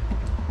ก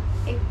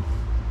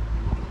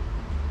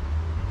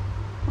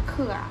มะเ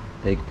ขือ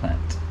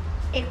eggplant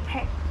เอกแ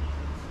พ็ค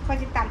เขา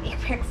จะตำเอก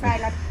แพ็คใส่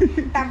แล้ว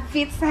ตำ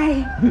ฟิตใส่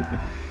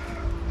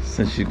So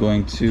she's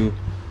going to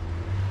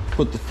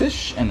put the fish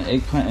and the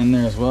eggplant in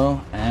there as well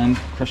and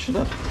crush it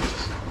up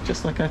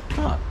just like I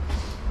thought.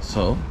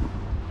 So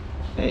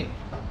hey,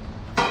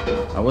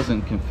 I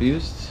wasn't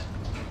confused,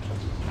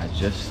 I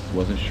just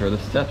wasn't sure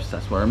the steps.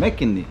 That's why we're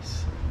making these.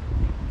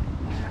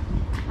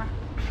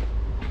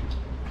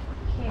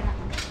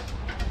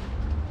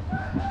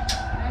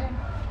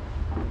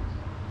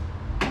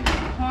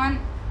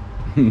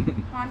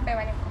 ฮอนไป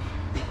วันนี้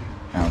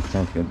I'll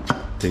tell you.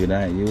 Take it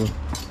out, you.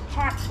 ฮ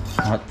อต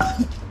Hot.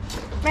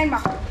 แม่นบอ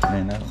ก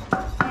Man, no.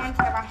 ฮอนแ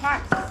ต่ว่าฮอ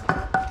ต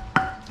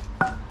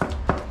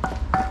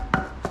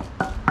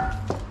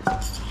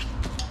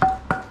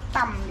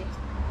ต่ำดิ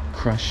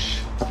Crush.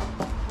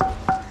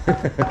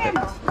 แม่น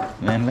บอก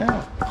Man, no.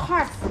 ฮอ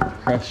ต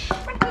Crush.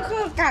 มันคื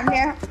อกันเ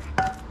นี่ย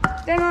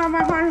จะม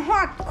าฮอนฮ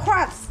อตคอ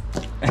ส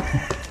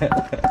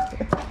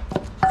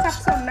สับ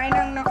สนหน่อย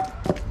นึงเนาะ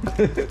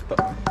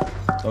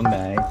ตรงไหน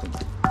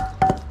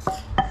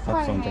สับ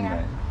สนตรงไหน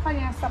ข้อ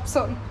นี้สับส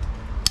น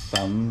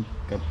ซ้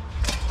ำกับ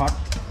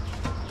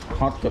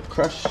hot กับ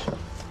crush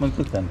มัน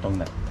คือกันตรงไ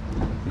หน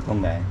คือตรง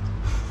ไหน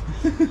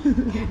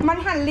มัน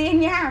หันเลียน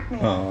ยากเนี่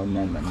ย อ๋อ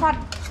นั่นแหละ ฮอต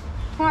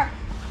ฮอต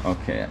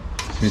Okay,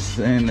 she's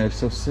saying they're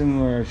so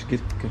similar. She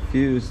gets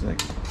confused,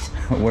 like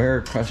where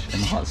are crush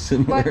and hot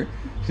similar?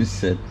 She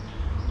said,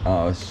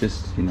 "Oh, it's just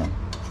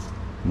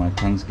my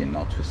tongue's getting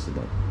all twisted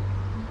up."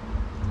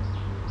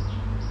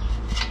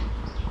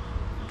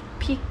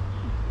 พริก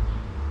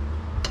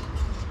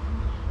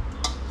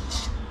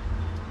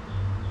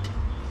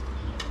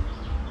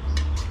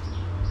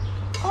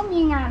ก็มี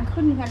งาน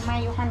ขึ้นกันมา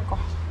อยู่หันก่อ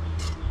น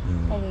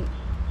ไอ้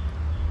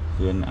เ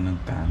พื่อนอลัง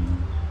การ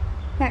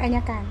งานอัย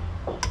การ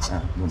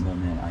บน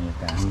เนี่ยอาย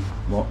การ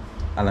บอก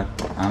อลัง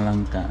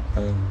การ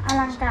อ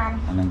ลังการ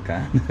อลังกา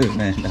รแ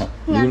ม่ครับ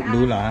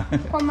รู้หรอ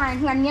ความหมาย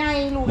เงินใหญ่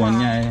รู้ หัว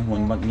ใหญ่หัว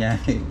บักใหญ่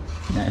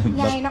ใหญ่ ใ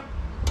หญ่เนาะ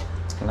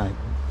อะไร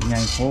ใหญ่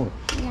โคตร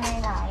ใหญ่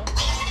หลาย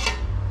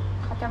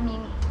เขาจะมี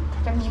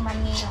มัน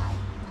นี่หลาย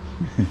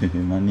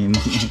มันนี่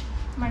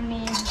มัน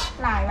มี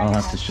หลาย I'll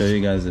have to show you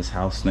guys this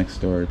house next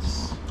door.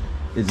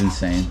 It's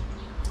insane.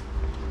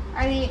 ไ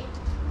อ้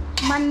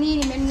มันนี่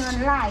เป็นเงิน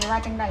หลายว่า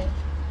จังได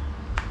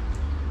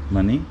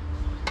Money?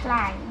 หล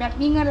ายแบบ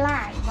มีเงินหล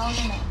ายว่า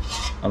จังได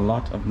A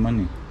lot of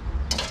money.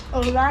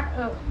 รอด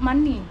มัน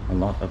นี่ A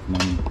lot of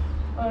money.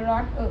 รอ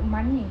ด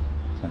มันนี่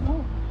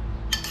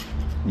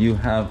You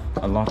have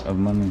a lot of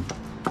money.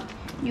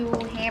 you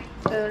have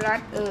a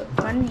lot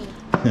money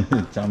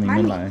เจ้ามีเ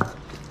งินหลาย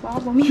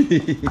บ่มี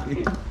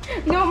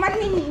no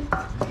money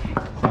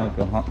เจ้า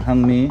ก็หัง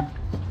มี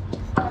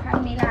หัง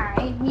มีหลาย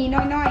มี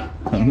น้อย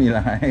ๆ หังมีหล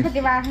าย ป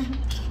ฏิบัติ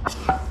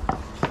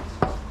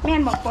แม่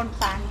นบอกคน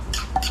ปาน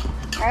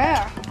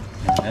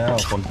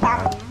คน ต ตา ำ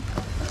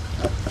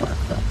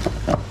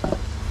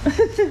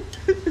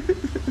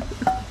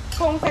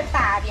ปงใส่ต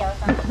าเดียว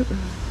จ้ะ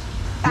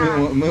ตา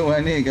เมื่อวั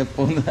นนี้ก็ป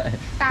นได้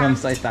ท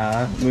ำใส่ตา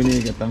มื้อนี้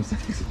ก็ทำใส่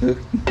ซึก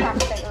ต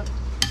ำใส่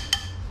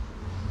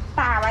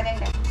ตาว่าจัง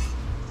ได๋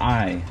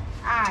eye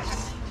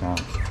ครับ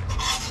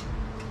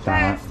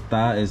ต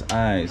า is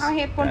eyes เขาเ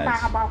ฮ็ดปนปลา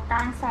กระบอกกล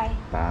างใส่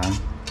ตา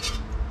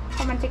เพร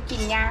าะมันจะกิ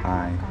นยาก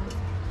Eye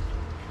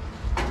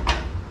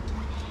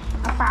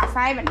เอาปลาไ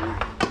ส้แบบนี้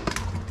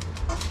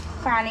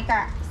ปลานี่ก็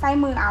ไส้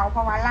มือเอาเพร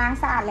าะว่าล้าง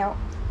สะอาดแล้ว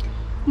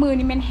มือ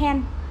นี่เป็นแฮน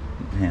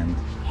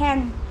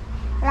hand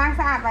ล้าง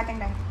สะอาดว่าจัง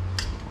ได๋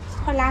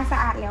พอล้างสะ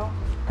อาดแล้ว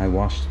I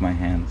washed my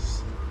hands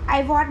I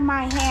wash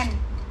my hand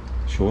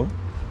sure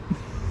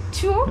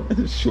sure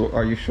sure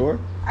are you sure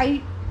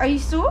are you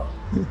sure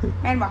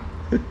แม่นบ่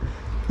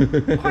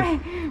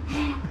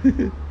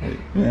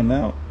and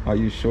now are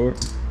you sure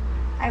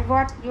I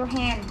wash your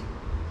hand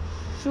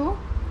sure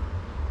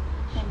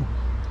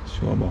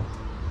sure บ่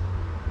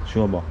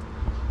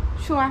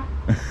sure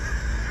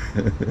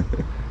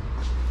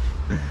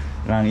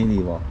ร่างนี้ดี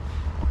บ่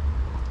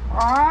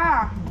อ๋อ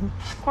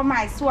ความหม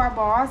ายซัวบ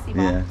อสิบ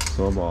อ yeah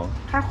sure บ่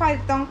ถ้าค่อย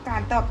ต้องกา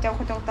รตอบเจ้าค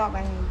นต้องตอบ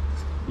อันนี้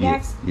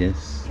yes yes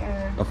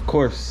of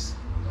course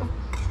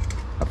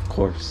of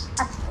course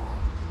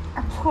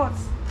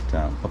จ้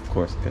า of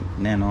course กัน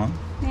แน่นอน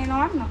แน่น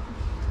อนเนาะ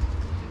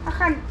ถ้า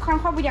คัน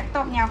เขาบ่อยากต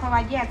อบยาวเพราะว่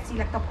า yes สิ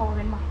แล้วก็พอแ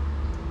ม่นบ่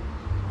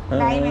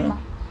ได้แม่นบ่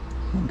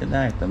มันก็ไ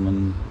ด้แต่มัน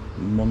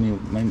บ่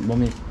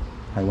มี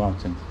ใครว่า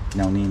จังแ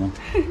นวนี้เนาะ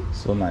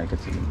ส่วนหลายก็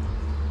จะ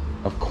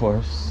of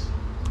course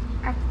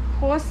of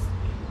course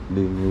ห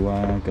รือว่า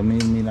ก็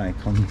มีหลาย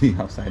คำที่เ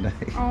อาใส่ได้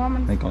อ๋อมั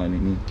น ในกรณี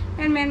นี้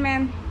แม่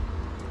น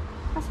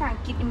ภาษาอัง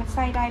กฤษนี่มันใ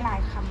ส่ได้หลาย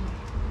คำ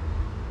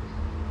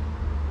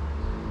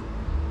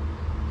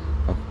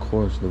of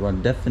course หรือว่า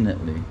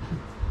definitely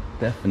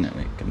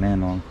ก็แน่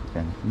นอน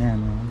กันแน่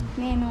นอ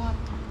น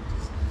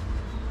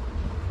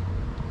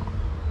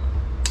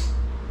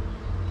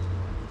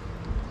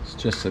It's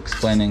just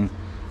explaining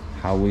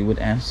how we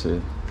would answer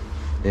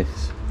if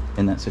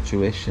in that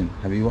situation.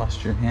 Have you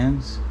washed your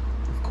hands?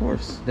 Of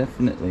course,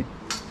 definitely.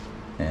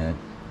 And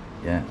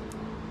yeah,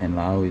 and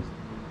Lao is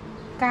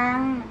กลา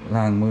ง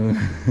ล้างมือ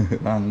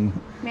แ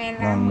ม่น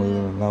ล้างมือ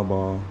ล้างบ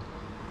อ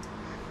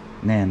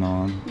แน่นอ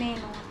น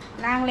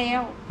ล้างแล้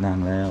ว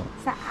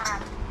สะอาด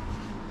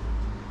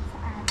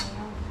แ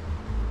ล้ว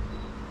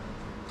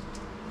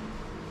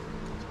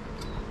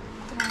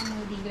ล้างมื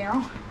อดีแล้ว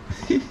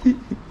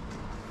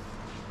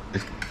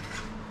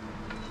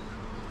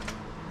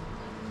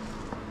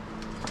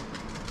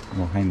บ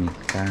อกให้มี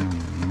ก้าง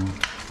เนาะ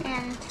แอ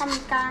นท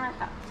ำกลางแล้ว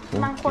ก็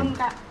บางคน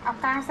ก็เอา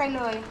กลางใส่เ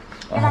ลย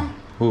แต่ อ๋อบ าง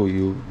who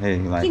you hey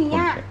หลาย กิน คน ย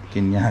าก กิ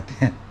นยากแ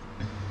ท้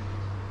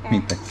มี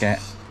แต่แก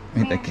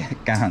ะ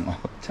ก้างออ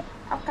กจาก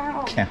เอากลางอ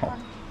อก แก้ว ก่อน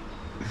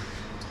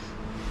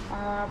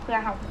เพื่อ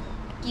เขา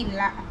กิน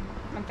ละ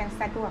มันจะ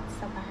สะดวก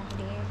สบายเ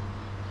ด้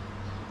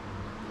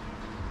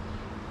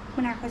คุ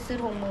ณอาเคยซื้อ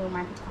ถุงมือม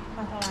าดีก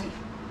ว่าฮอน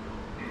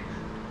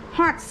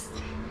hot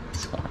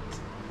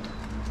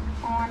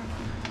on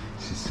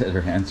She said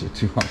her hands are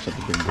too hot. She'll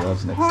have to bring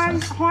gloves next ฮ้อน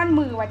time.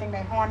 มือว่าจังได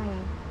ฮ้อนมือ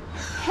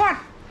hot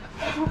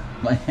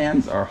My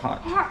hands are hot.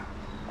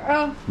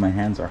 My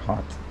hands are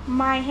hot.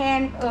 my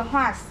hand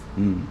hot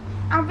Mm.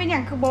 เอาเป็นอย่า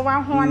งคือบอกว่า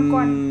ฮ้อนก่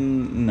อน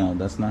No,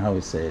 that's not how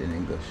we say it in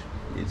English.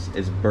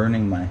 It's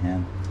burning my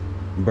hand.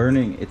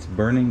 It's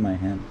burning my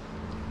hand.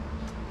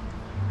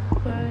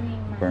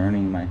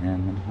 Burning my hand.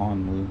 มันฮ้อน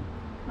มือ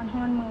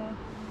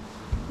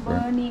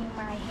burning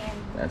my hand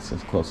That's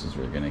as close as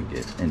we're gonna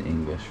get in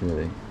English,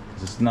 really.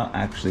 'Cause it's not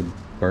actually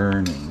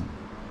burning.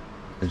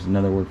 There's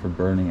another word for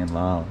burning in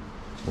Lao,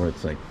 where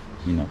it's like,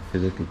 you know,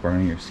 physically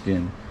burning your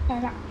skin. ได้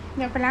ละเ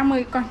ดี๋ยวไปล้างมื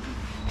อก่อน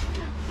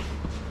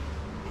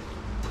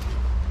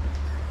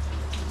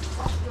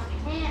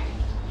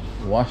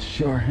Wash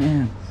your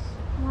hands.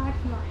 wash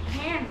your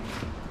hand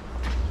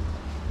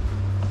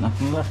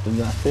Nothing left of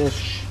that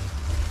fish.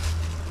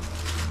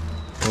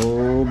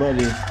 Oh,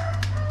 buddy.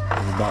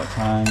 It's about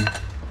time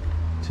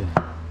to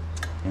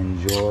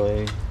enjoy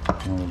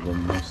one of the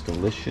most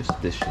delicious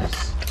dishes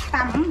ต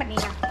ำแบบนี้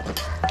นะ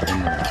in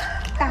the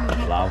ตำใ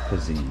ห้ Lao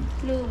cuisine.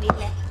 ลืมอีก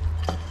แล้ว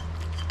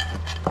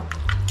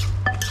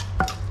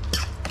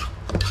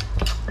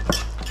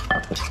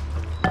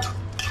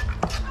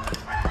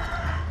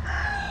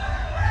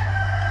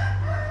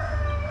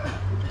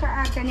ก็อ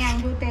าจจะยัง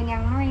ดูแต่ยั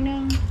งน้อยนึ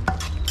ง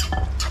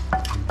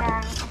กลา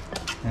ง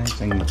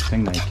จั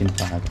งไหนกินป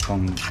ลาก็ต้อง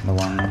ระ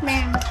วังนะ แม่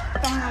ง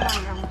ต้องระวัง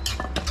เอา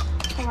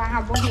เพราะว่าเรา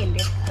บ่เห็นเ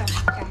ด็กตก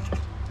ใจ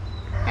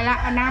แต่ละ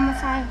เอาน้ำมา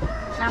ใส่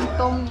น้ำ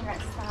ต้มนี่แหละ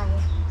ใส่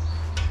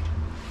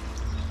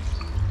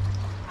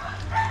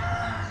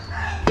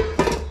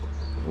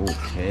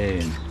Okay.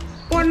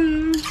 ปน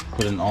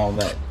Put in all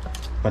that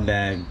ปลาแด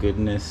ก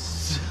goodness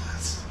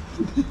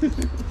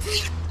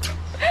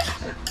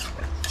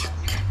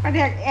ปลาแด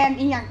กแอน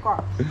อีหยังก่อ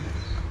น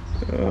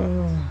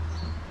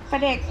ปลา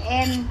แดกแอ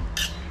น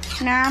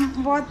น้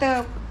ำ water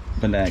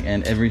ปลาแดก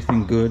and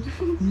everything good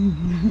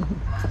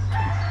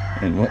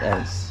and what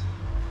else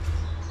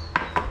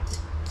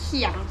เ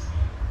ขี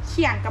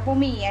ยงกับบ่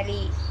มีอะ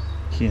ดิ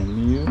เขียน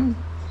มีอยู่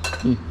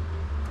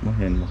ไม่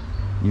เห็นบ่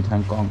อยู่ทา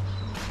งกล้อง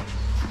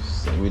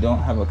so we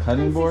don't have a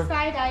cutting board ใ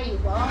ส่ได้อยู่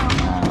บ่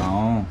no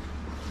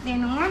แน่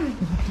นอน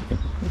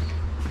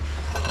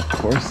of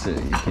course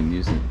you can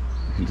use it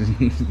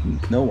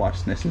no wash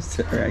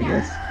necessary I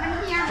guess มัน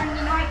เฮียมัน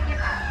มีน้อยเก็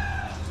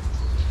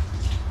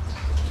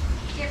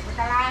บไป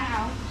ตลาดเฮา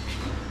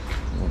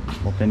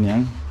บ่เป็นหยั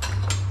ง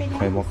เป็นหยัง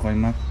ใครบ่ค่อย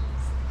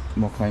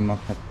มัก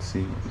ผัก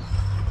สี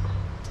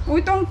อุ้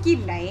ยต้องกิน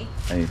ไหน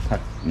ไอ้ผั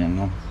กหยังเ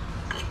นาะ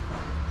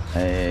ไ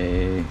อ้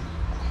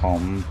หอ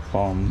มป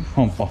อม ห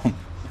อมป้อม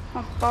ห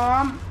อมป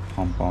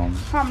อม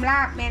หอมลา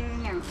บเป็น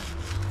อย่าง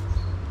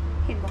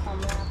เห็นบอกหอม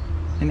ลาบ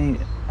นี่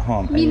หอ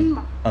ม มิ้นท์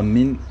บ่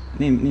มิ้นท์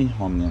นี่ห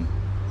อมยัง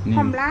นี่ ห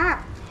อมลาบ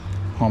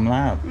หอมล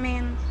าบ แม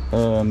น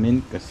มิ้น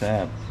ท์ก็แซ่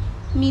บ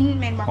มิ้นท์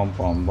แมนบอก หอม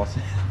ปอมบ่แ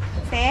ซ่บ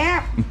แซ่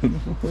บ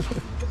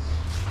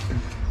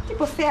ที่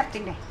บ่แซ่บจริ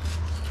งได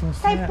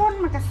ใส่ป่น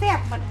มันก็แซ่บ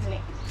หมดนั่นแหล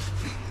ะ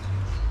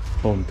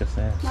ปนก็แ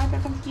ซ่บ น้อยจะ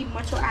ต้องกินหม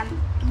ดทุกอัน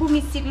บ่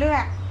มีสิทธิ์เลือ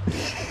ก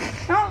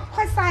เนาะ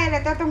ค่อยใส่แล้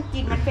วจะต้องกิ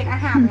นมันเป็นอา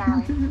หารลาว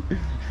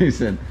He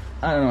said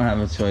I don't have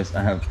a choice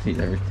I have to eat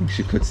everything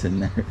she puts in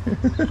there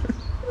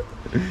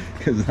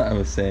because I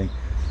was saying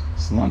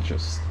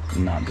cilantro's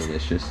not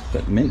delicious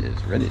but mint is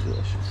really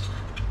delicious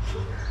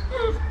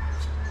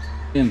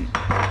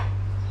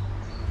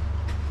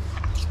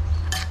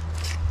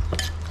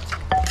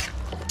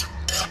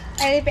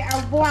ไอ้ไปเอา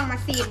บ่วงมา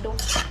ซีนดู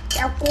ไป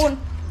เอากูน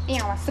เอี่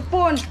ยวส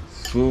ปูน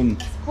spoon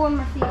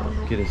มาซีน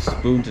ดู get a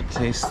spoon to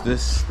taste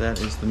this that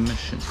is the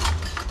mission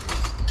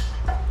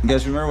you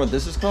guys remember what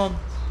this is called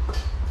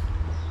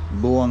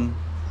buong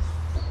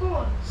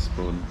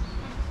spoon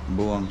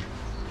buong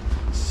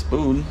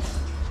spoon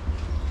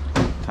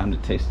time to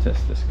taste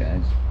test this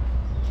guys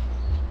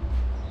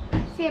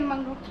เสียมบัง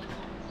ดู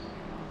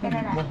เป็นอ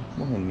ะไร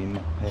บ่เห็นมีม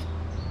ะเผ็ด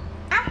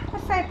อ่ะเขา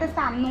ใส่แต่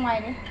3 หน่วย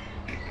เลย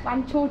วัน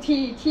ชู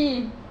ที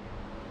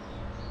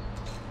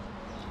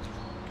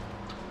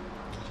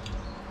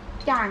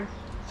จาง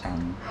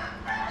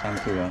ช่าง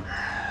คือ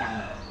จาง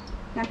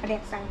นั่นประเด็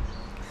กใส่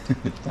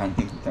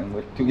จังหม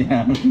ดทุกอย่า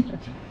ง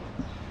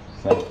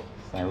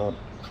ใส่รส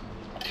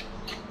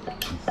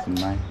ส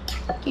มัย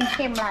กินเ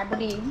ค็มหลายบ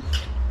ดี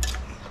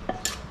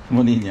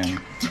วันนี้ยัง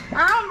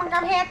อ้าวมันก็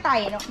แพ้ไต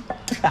เนาะ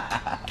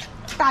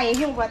ไต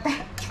หิวกว่าไต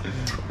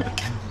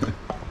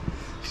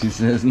She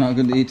says not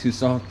good to eat too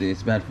salty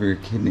it's bad for your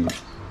kidneys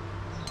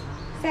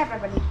แซ่บอะ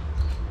ไรบดี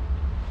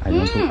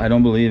I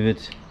don't believe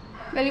it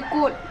very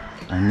good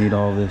I need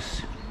all this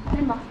เห็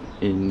นบอก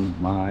in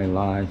my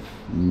life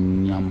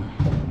yum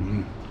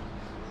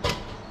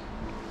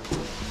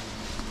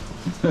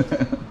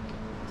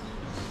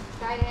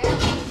ได้แล้ว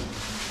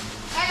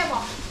ได้แล้วบ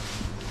อก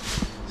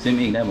ซิม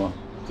อีกได้บ่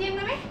ชิมไ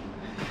ด้ไหม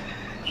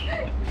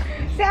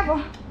แซ่บบอ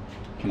ก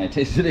Can I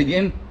taste it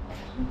again?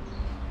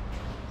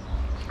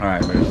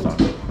 Alright, better stop.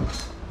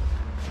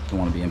 Don't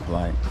want to be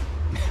impolite.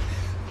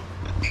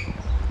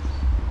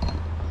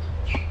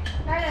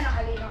 ได้แล้วเนาะอ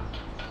ะไรเนาะ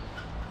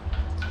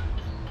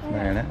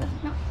There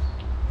now.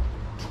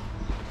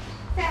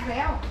 แซ่บแ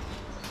ล้ว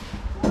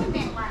โอ้ยแ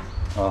ม่งว่ะ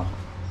Oh,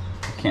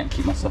 I can't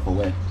keep myself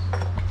away.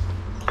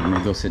 Let me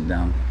go sit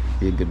down.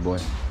 Be a good boy.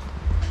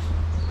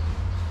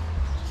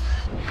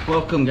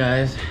 Welcome,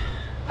 guys.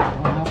 เ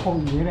อาปูอ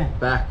ย่างนี้เลย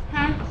Back. ฮ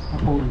ะ เอา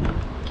ปูอย่างนี้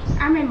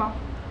อ้าวแม่นบอก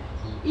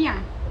อีหยัง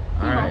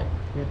Alright.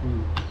 เฮ็ดนี่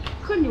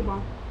ขึ้นอยู่บอ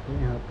ก นี่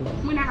เอาปู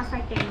มื้อหน้าเอาใส่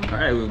แกง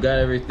Alright, we've got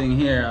everything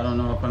here. I don't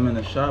know if I'm in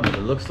the shop, but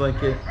it looks like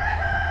it.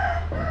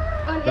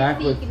 เอ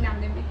อ กินน้ำ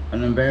ได้ไหม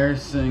An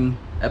embarrassing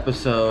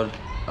episode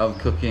of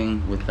cooking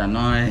with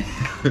Tanoy.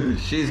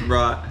 She's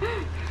brought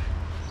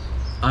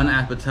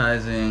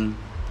unappetizing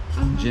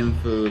gym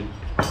food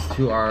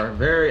to our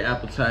very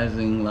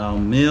appetizing Lao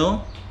meal.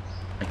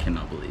 I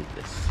cannot believe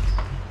this.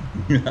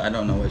 I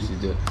don't know what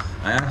she's doing.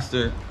 I asked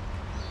her,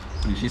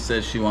 and she says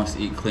she wants to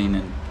eat clean,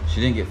 and she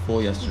didn't get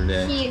full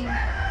yesterday. กิน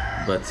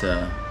But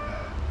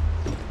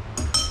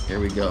here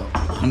we go.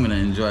 I'm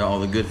gonna enjoy all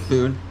the good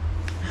food.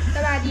 ส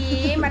วัสดี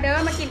มาเด้อ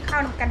มากินข้า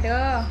วน้ำกันเด้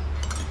อ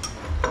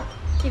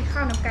กินข้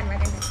าวน้ำกันมา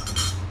กันเด้อ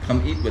Come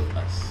eat with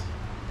us.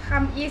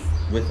 Come eat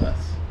With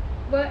us.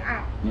 with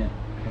us Yeah.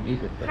 Come eat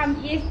with us. Come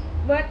eat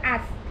with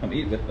us Come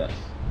eat with us.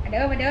 มาเ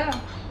ด้อมาเด้อ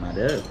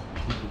Mother.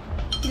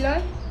 กินเลย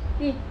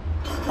นี่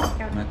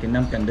มากิน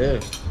น้ำกันเด้อ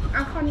เอ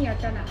าข้าวเหนียว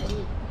เจ้าหน่ะดิ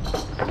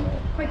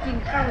ค่อยกิน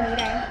ข้าวนี้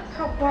ได้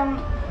ข้าวกล้อง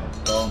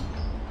ต้อง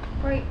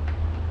ค่อย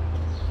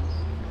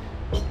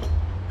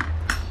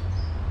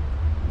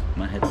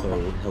มาให้ตัว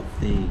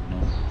healthy เนา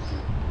ะ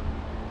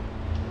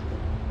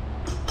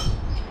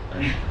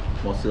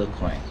บอกเสื้อค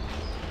อย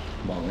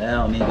บอกแล้ว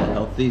นี่ก็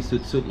healthy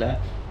สุดๆแล้ว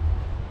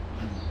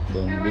เ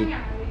บิ่งดิ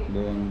เ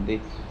บิ่งดิ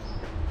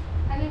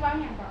อันนี้ว่า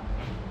อย่างก่อน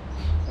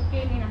โอเค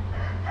นี่นะ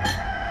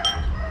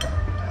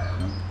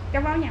จะ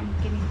เว้าหยัง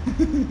กิน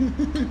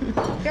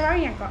จะเว้า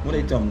หยังก่อน ไม่ไ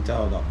ด้จมเจ้า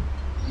ดอก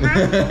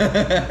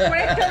ไม่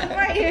ได้จมไ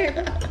ว้อีก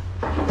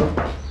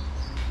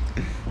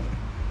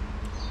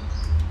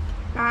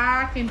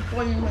กินป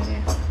นเหมือนเนี่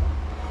ย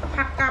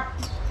ผักกับ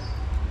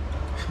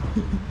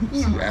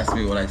She asked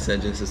me what I said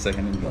just a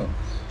second ago.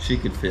 She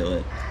could feel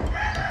it.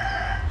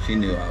 She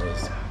knew I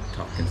was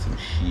talking some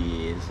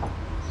shit.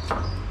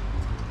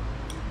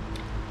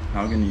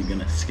 How are you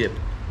gonna skip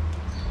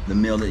the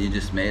meal that you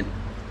just made?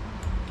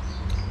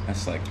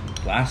 That's like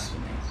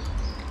blasphemy.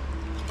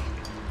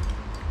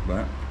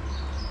 But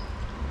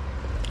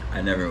I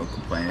never will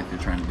complain if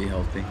you're trying to be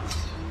healthy.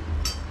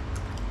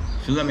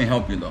 She let me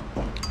help you though.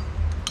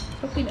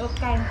 ก็กินอก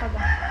ไก่ก่อน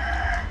จ้ะ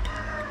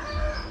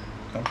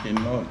Taoกิน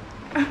หมด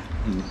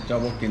เจ้า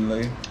บอกกินเล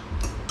ย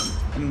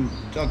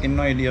เจ้ากิน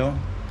น้อยเดียว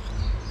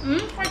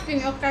ค่อยกิน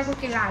อกไก่ก็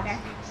กินหลายได้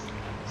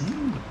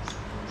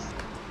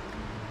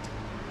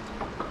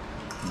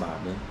บาป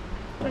เลย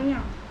เป็นหยั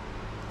ง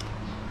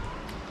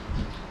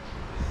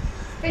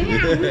เป็นหยั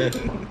ง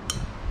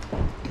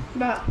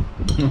แบบ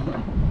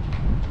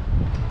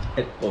เ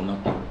อ็ดปนเอา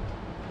กิน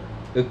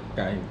อึกไ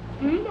ก่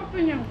บอกเป็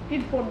นหยังกิ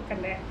นปนกัน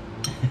แหละ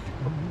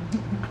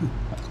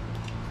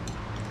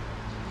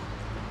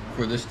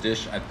For this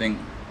dish, I think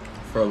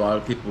for a lot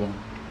of people,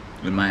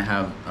 it might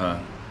have a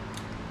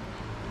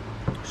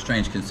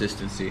strange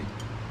consistency,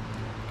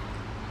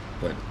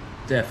 but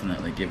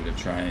definitely give it a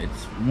try.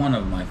 It's one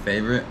of my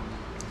favorite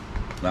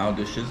Lao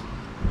dishes.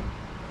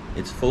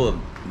 It's full of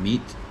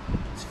meat.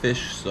 It's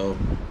fish, so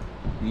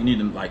you need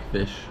to like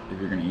fish if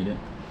you're gonna eat it.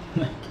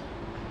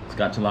 It's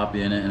got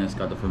tilapia in it, and it's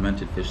got the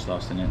fermented fish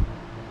sauce in it.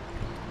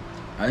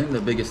 I think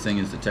the biggest thing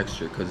is the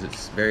texture because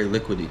it's very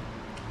liquidy.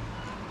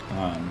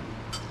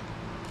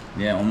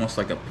 Yeah, almost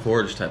like a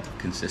porridge type of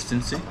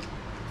consistency,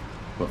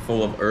 but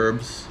full of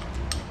herbs.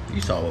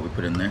 You saw what we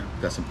put in there.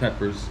 Got some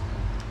peppers.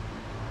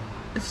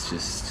 It's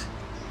just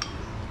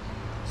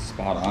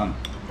spot on.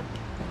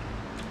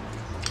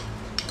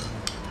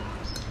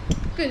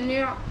 กลิ่นเนี่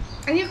ย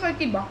อันนี้เคย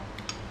กินบ่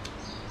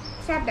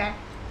แซ่บได้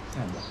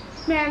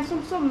แมน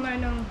ส้มๆหน่อย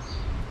นึง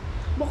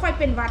บ่ค่อย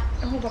เป็นวัด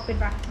โอ้โหบ่เป็น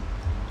วัด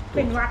เ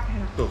ป็นวัด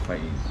นะ ตัวไฟ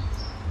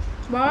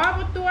บ่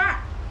ตัว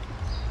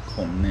ข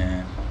มแน่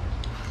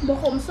บ่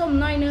ขมส้ม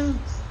หน่อยนึง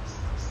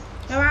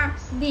แต่ว่า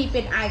ดีเป็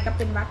นไอกับเ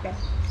ป็นวัดแบบ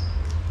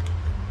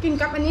กิน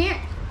กับอันนี้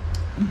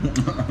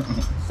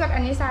สดอั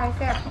นนี้ทรายแ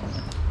ซ่บ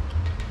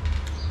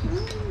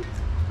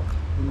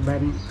แบ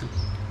น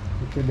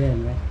จะแดง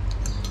ไหม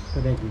ก็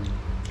ได้กิน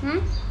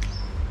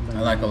I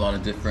like a lot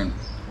of different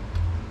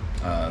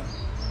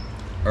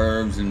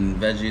herbs and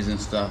veggies and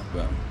stuff,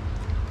 but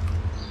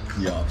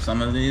yo, some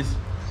of these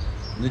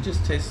they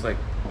just taste like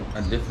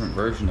a different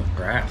version of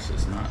grass.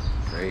 It's not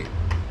great.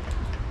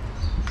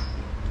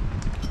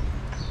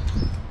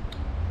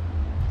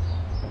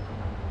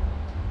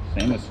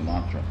 Same as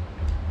Sumatra.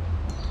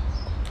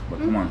 But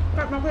come on. ก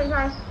ลับมาเพื่อน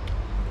กัน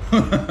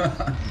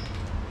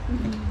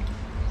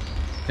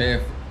Okay,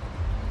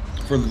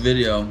 for the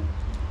video,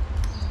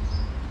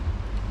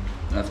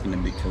 that's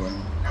gonna be killer.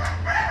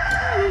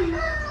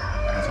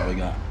 That's all we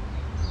got.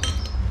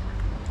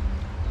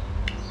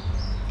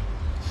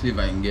 See if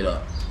I can get a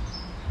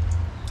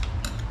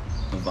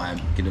vibe,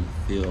 get a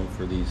feel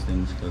for these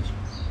things, because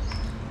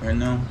right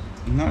now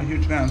I'm not a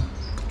huge fan.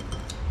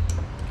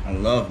 I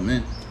love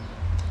mint.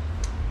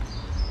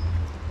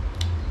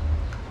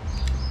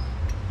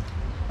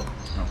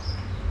 Oh,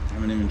 I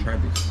haven't even tried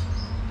these.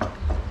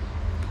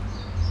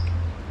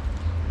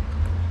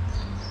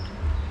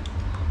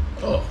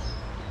 Oh.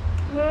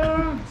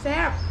 แซ่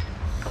บ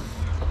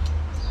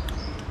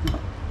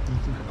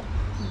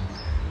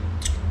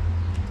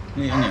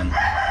นี่อันยัง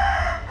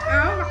เอ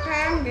ามะแข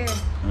งเด้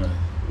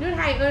นี่ไ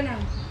ทยน่ะ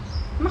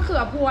มะเขื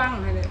อพวงอะ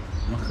ไร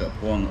มะเขือ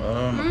พวง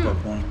มะเขือ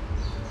พวง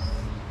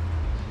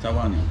เจ้า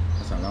ว่าเนี่ยภ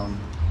าษาเรา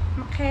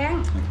มะแขง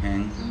มะแข้ง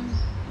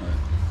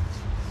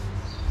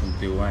ผม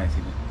ติวไว้สิ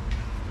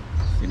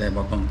ได้บ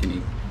อกต้องกินอี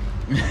ก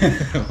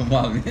ผมบ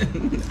อกนี่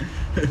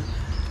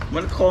มั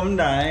นคม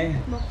ได้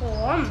บะข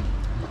ม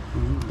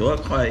ตัว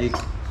คอยอีก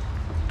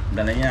แ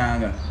ต่ละอย่าง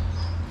อะ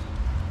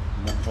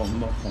บอกผม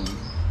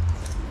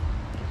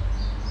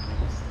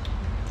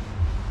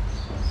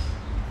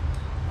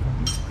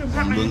คือ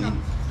ผักอันนี้เนาะ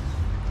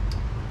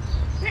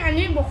นี่อัน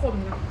นี้บะขม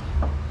เนาะ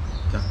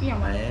จัก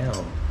แล้ว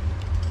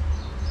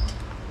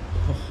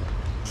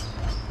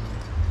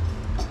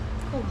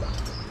ขมอะ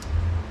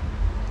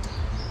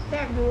แ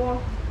ซ่บดู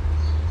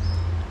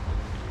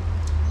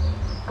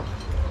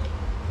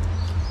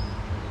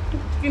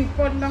กินป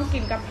นต้องกิ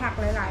นกับผัก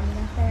หลายๆมั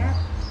นแซ่บ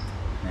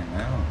แน่แ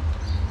ล้ว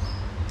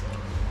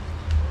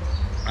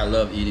I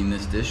love eating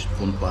this dish,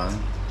 punpa,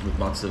 with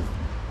lots of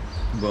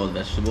boiled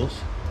vegetables.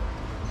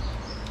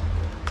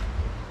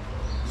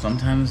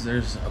 Sometimes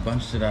there's a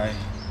bunch that I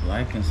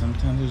like, and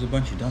sometimes there's a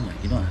bunch you don't like.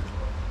 You don't have to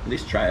at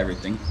least try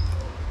everything.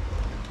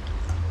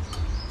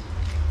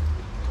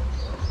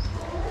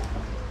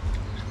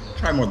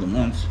 Try more than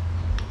once.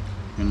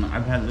 And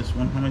I've had this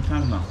one how many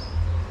times now?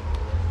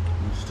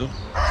 We'll still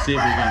see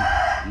if we can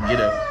get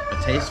a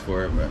taste for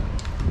it, but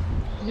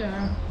อย่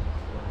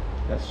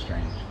า That's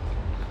strange.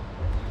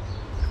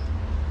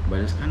 But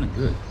it's kind of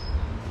good.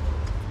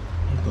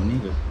 ตัวนี้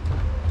ก็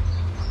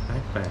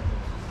แปลก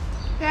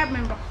แซ่บแ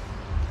ม่นบ่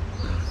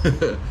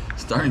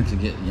ๆ Starting to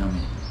get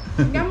yummy.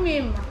 ยังมี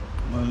บ่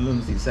มันเริ่ม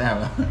สีแซ่บ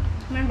แล้ว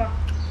แม่นบ่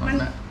มัน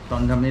ตอ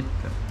นทำนิด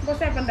บ่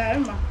แซ่บปานใดแม่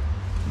นบ่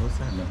รสช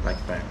าติแบบแ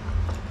ปลก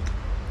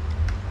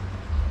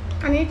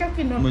อันนี้เจ้า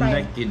กินโดน ๆมัน ไป ไ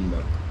ด้กลิ่นแบ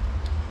บ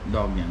ด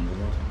อกอย่างหรือ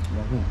ว่า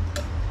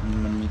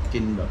มันมีก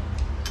ลิ่นแบบ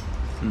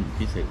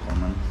พิเศษของ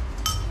มัน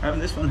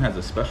This one has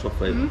a special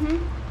flavor.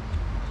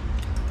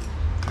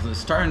 So it's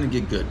starting to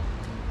get good.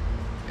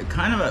 It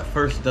kind of at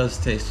first does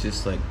taste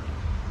just like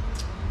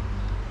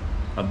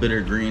a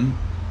bitter green,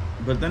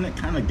 but then it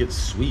kind of gets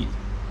sweet.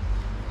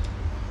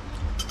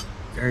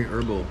 Very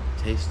herbal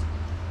taste,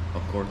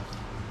 of course,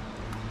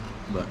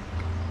 but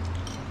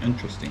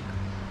interesting.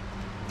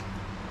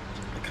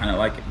 I kind of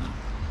like it now.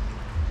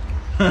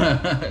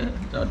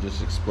 That just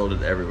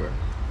exploded everywhere.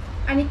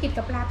 อันนี้กิน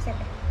กับลาบแซ่บ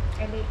ไ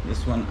อ้ลิ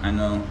This one I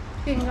know,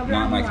 กินกับล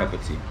าบ not my cup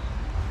of tea.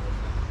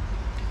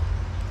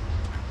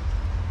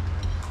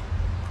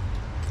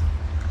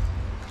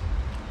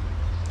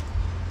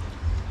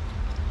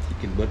 You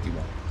can book you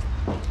one.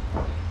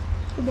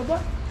 คือบอกว่า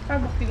ป้า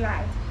บอกกินหลา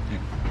ย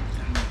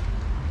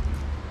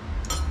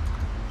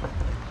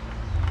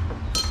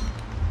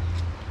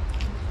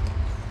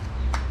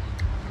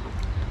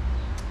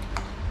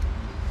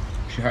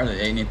She hardly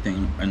ate anything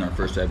in our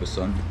first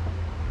episode.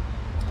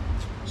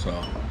 So,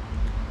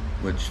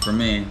 which for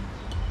me,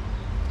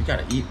 you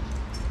gotta eat.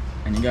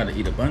 And you gotta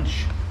eat a bunch.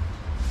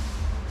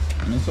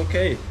 And it's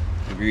okay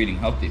if you're eating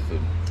healthy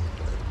food.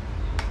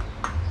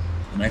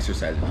 And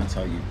exercising, that's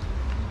how you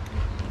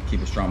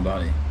keep a strong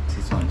body.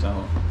 ที่สอนเจ้า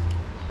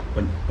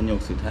ประโยค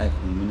สุดท้ายข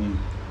องมื้อนี้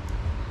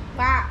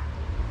ว่า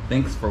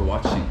Thanks for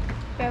watching.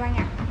 แปลว่าห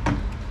ยัง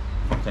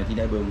ขอบใจที่ไ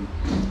ด้เบิ่ง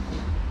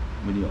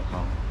วิดีโอเขา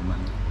ประมาณ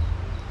นี้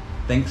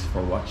Thanks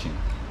for watching.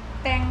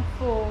 Thank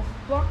for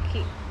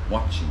watching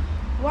Watching.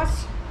 watch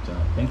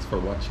Thanks for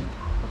watching.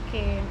 โอเค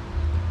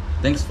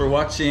Thanks for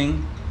watching.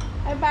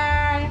 บ๊ายบา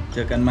ย เจ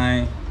อกันใหม่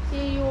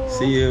see you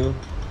See you.